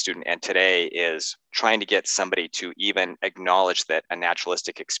graduate student and today is trying to get somebody to even acknowledge that a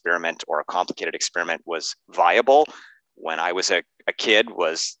naturalistic experiment or a complicated experiment was viable when I was a kid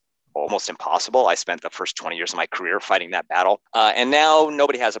was almost impossible. I spent the first 20 years of my career fighting that battle. And now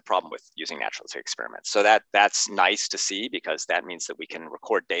nobody has a problem with using naturalistic experiments. So that's nice to see, because that means that we can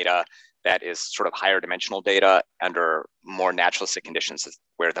record data that is sort of higher dimensional data under more naturalistic conditions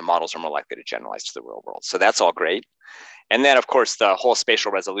where the models are more likely to generalize to the real world. So that's all great. And then, of course, the whole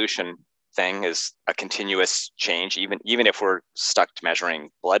spatial resolution thing is a continuous change. Even if we're stuck to measuring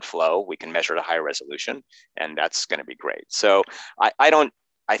blood flow, we can measure at a higher resolution, and that's going to be great. So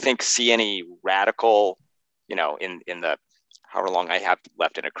I think see any radical, in the however long I have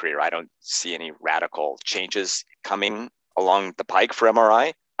left in a career, I don't see any radical changes coming along the pike for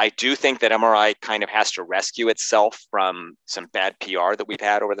MRI. I do think that MRI kind of has to rescue itself from some bad PR that we've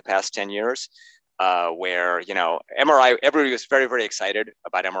had over the past 10 years, where, MRI, everybody was very, very excited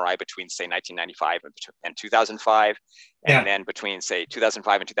about MRI between, say, 1995 and 2005. And then between, say,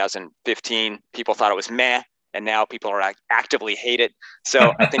 2005 and 2015, people thought it was meh. And now people are actively hate it.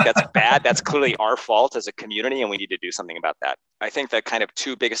 So I think that's bad. That's clearly our fault as a community, and we need to do something about that. I think the kind of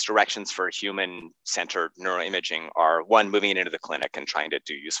 2 biggest directions for human-centered neuroimaging are, one, moving it into the clinic and trying to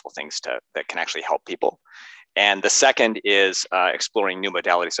do useful things that can actually help people. And the second is exploring new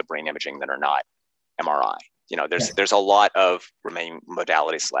modalities of brain imaging that are not MRI. There's a lot of remaining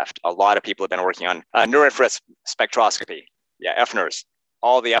modalities left. A lot of people have been working on neuroinfrared spectroscopy. Yeah, FNIRS.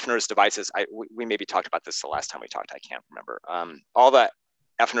 All the FNIRS devices, we maybe talked about this the last time we talked, I can't remember. All the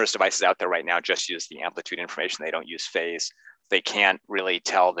FNIRS devices out there right now just use the amplitude information. They don't use phase. They can't really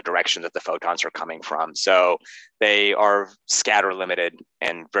tell the direction that the photons are coming from. So they are scatter limited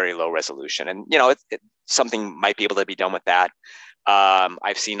and very low resolution. And, something might be able to be done with that.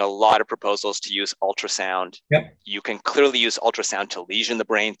 I've seen a lot of proposals to use ultrasound. Yep. You can clearly use ultrasound to lesion the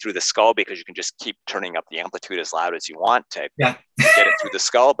brain through the skull, because you can just keep turning up the amplitude as loud as you want to get it through the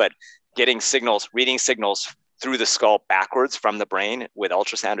skull. But reading signals through the skull backwards from the brain with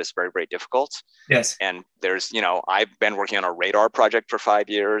ultrasound is very, very difficult. Yes. And there's, I've been working on a radar project for 5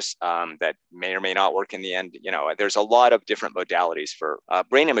 years that may or may not work in the end. There's a lot of different modalities for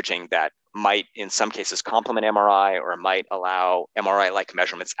brain imaging that might in some cases complement MRI or might allow MRI-like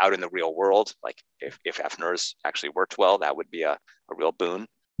measurements out in the real world. Like if FNIRS actually worked well, that would be a real boon.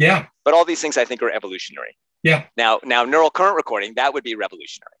 Yeah. But all these things I think are evolutionary. Yeah. Now neural current recording, that would be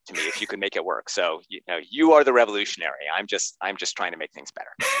revolutionary to me if you could make it work. So you are the revolutionary. I'm just trying to make things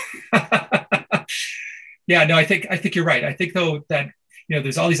better. Yeah, no, I think you're right. I think though that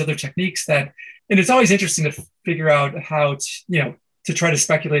there's all these other techniques that, and it's always interesting to figure out how to try to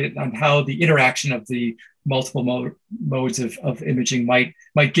speculate on how the interaction of the multiple modes of imaging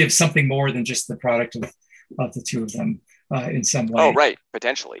might give something more than just the product of the two of them in some way. Oh, right,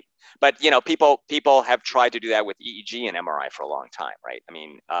 potentially. But people have tried to do that with EEG and MRI for a long time, right? I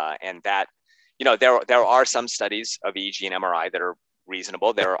mean, and that there are some studies of EEG and MRI that are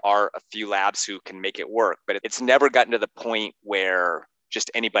reasonable. There are a few labs who can make it work, but it's never gotten to the point where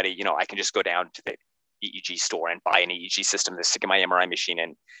just anybody, I can just go down to the EEG store and buy an EEG system to stick in my MRI machine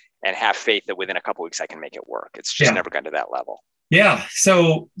and have faith that within a couple of weeks I can make it work. It's just never gotten to that level. Yeah.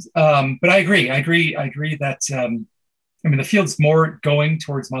 So, but I agree that the field's more going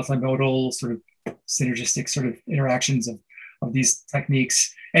towards multimodal sort of synergistic sort of interactions of these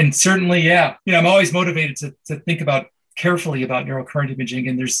techniques. And certainly, I'm always motivated to think carefully about neural current imaging.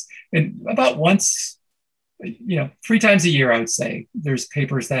 And about once, 3 times a year, I would say, there's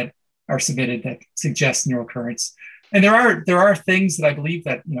papers that are submitted that suggest neural currents. And there are things that I believe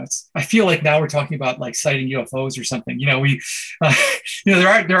that, I feel like now we're talking about like sighting UFOs or something.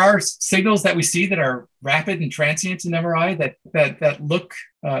 There are signals that we see that are rapid and transient in MRI that look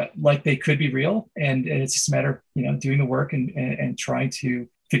like they could be real. And it's just a matter of, doing the work and trying to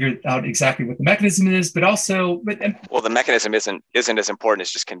figure out exactly what the mechanism is, but also, well, the mechanism isn't as important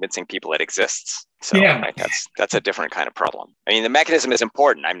as just convincing people it exists. So right, that's a different kind of problem. I mean, the mechanism is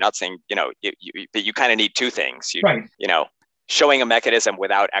important. I'm not saying, that you kind of need two things. Right. Showing a mechanism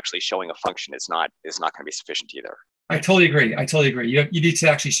without actually showing a function is not going to be sufficient either. I totally agree. You need to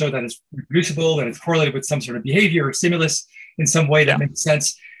actually show that it's reproducible, that it's correlated with some sort of behavior or stimulus in some way that makes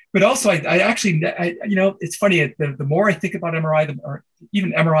sense. But also, I actually, it's funny, the more I think about MRI, or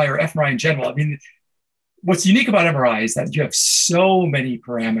even MRI or fMRI in general, I mean, what's unique about MRI is that you have so many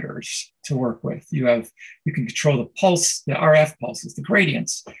parameters to work with. You can control the pulse, the RF pulses, the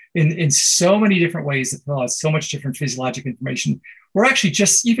gradients in so many different ways that tell us so much different physiologic information. We're actually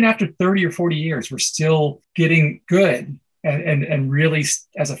just, even after 30 or 40 years, we're still getting good and really,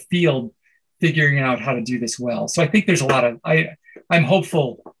 as a field, figuring out how to do this well. So I think there's a lot of, I'm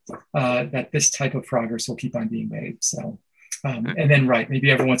hopeful that this type of progress will keep on being made. So, and then, right,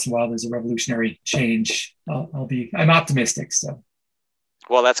 maybe every once in a while there's a revolutionary change. I'm optimistic. So,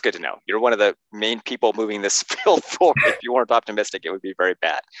 well, that's good to know. You're one of the main people moving this field forward. If you weren't optimistic, it would be very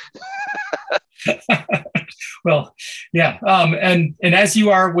bad. Well, yeah, and as you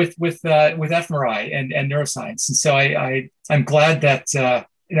are with fMRI and neuroscience, and so I'm glad that.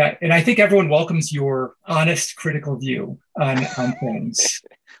 And I think everyone welcomes your honest, critical view on things.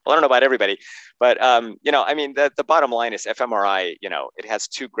 Well, I don't know about everybody, but the bottom line is fMRI. It has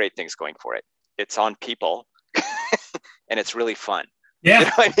two great things going for it. It's on people, and it's really fun.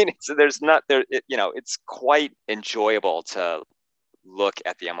 Yeah, it's quite enjoyable to look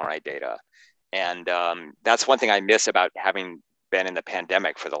at the MRI data, and that's one thing I miss about having been in the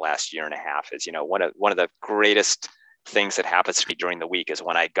pandemic for the last year and a half. Is one of the greatest things that happens to me during the week is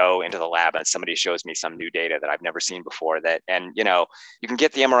when I go into the lab and somebody shows me some new data that I've never seen before, and you can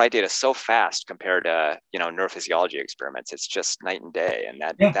get the MRI data so fast compared to neurophysiology experiments. It's just night and day, and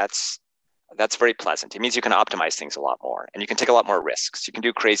that's very pleasant. It means you can optimize things a lot more, and you can take a lot more risks. You can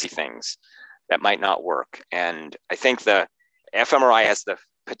do crazy things that might not work, and I think the fMRI has the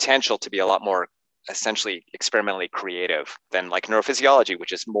potential to be a lot more essentially experimentally creative than like neurophysiology,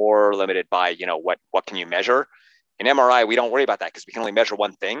 which is more limited by what can you measure. In MRI, we don't worry about that because we can only measure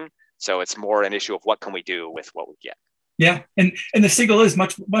one thing. So it's more an issue of what can we do with what we get. Yeah, and the signal is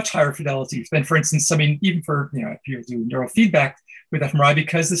much higher fidelity than, for instance, even for if you do neurofeedback with fMRI,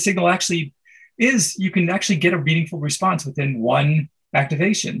 because the signal actually you can actually get a meaningful response within one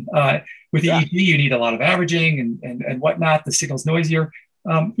activation. With EEG, you need a lot of averaging and whatnot. The signal's noisier.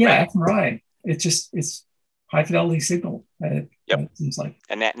 fMRI, it's high fidelity signal. It seems like.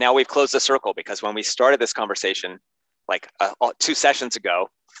 And now we've closed the circle, because when we started this conversation, like 2 sessions ago,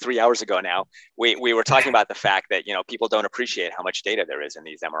 3 hours ago now, we were talking about the fact that people don't appreciate how much data there is in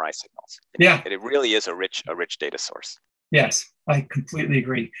these MRI signals. It really is a rich data source. Yes, I completely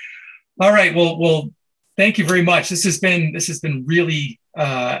agree. All right, well, thank you very much. This has been really.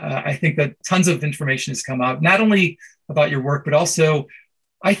 I think that tons of information has come out, not only about your work, but also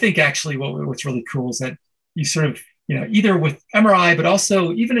I think actually what's really cool is that you sort of, either with MRI, but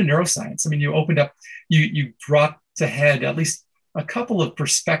also even in neuroscience. I mean, you opened up, you brought to head at least a couple of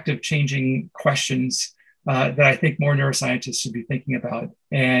perspective changing questions that I think more neuroscientists should be thinking about,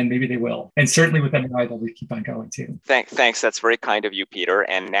 and maybe they will. And certainly with MRI, they'll keep on going too. Thanks. That's very kind of you, Peter.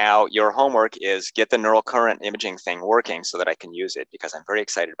 And now your homework is get the neural current imaging thing working so that I can use it, because I'm very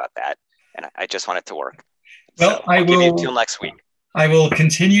excited about that. And I just want it to work. Well, so I'll give you till next week. I will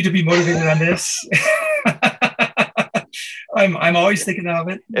continue to be motivated on this. I'm always thinking of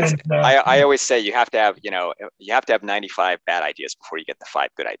it. And, I always say you have to have 95 bad ideas before you get the 5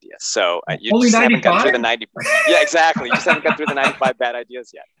 good ideas. So you only just 95? haven't gotten through the 90. Yeah, exactly. You just haven't got through the 95 bad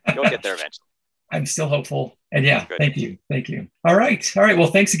ideas yet. You'll get there eventually. I'm still hopeful. And yeah, good. Thank you. All right. Well,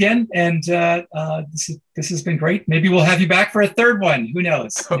 thanks again. And this has been great. Maybe we'll have you back for a third one. Who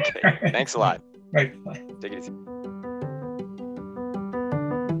knows? Okay. Thanks a lot. All right. Bye. Take it easy.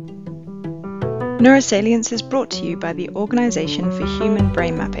 Neurosalience is brought to you by the Organization for Human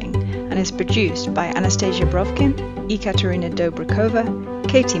Brain Mapping and is produced by Anastasia Brovkin, Ekaterina Dobrikova,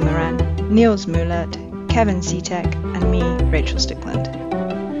 Katie Moran, Niels Mullert, Kevin Seatek, and me, Rachel Stickland.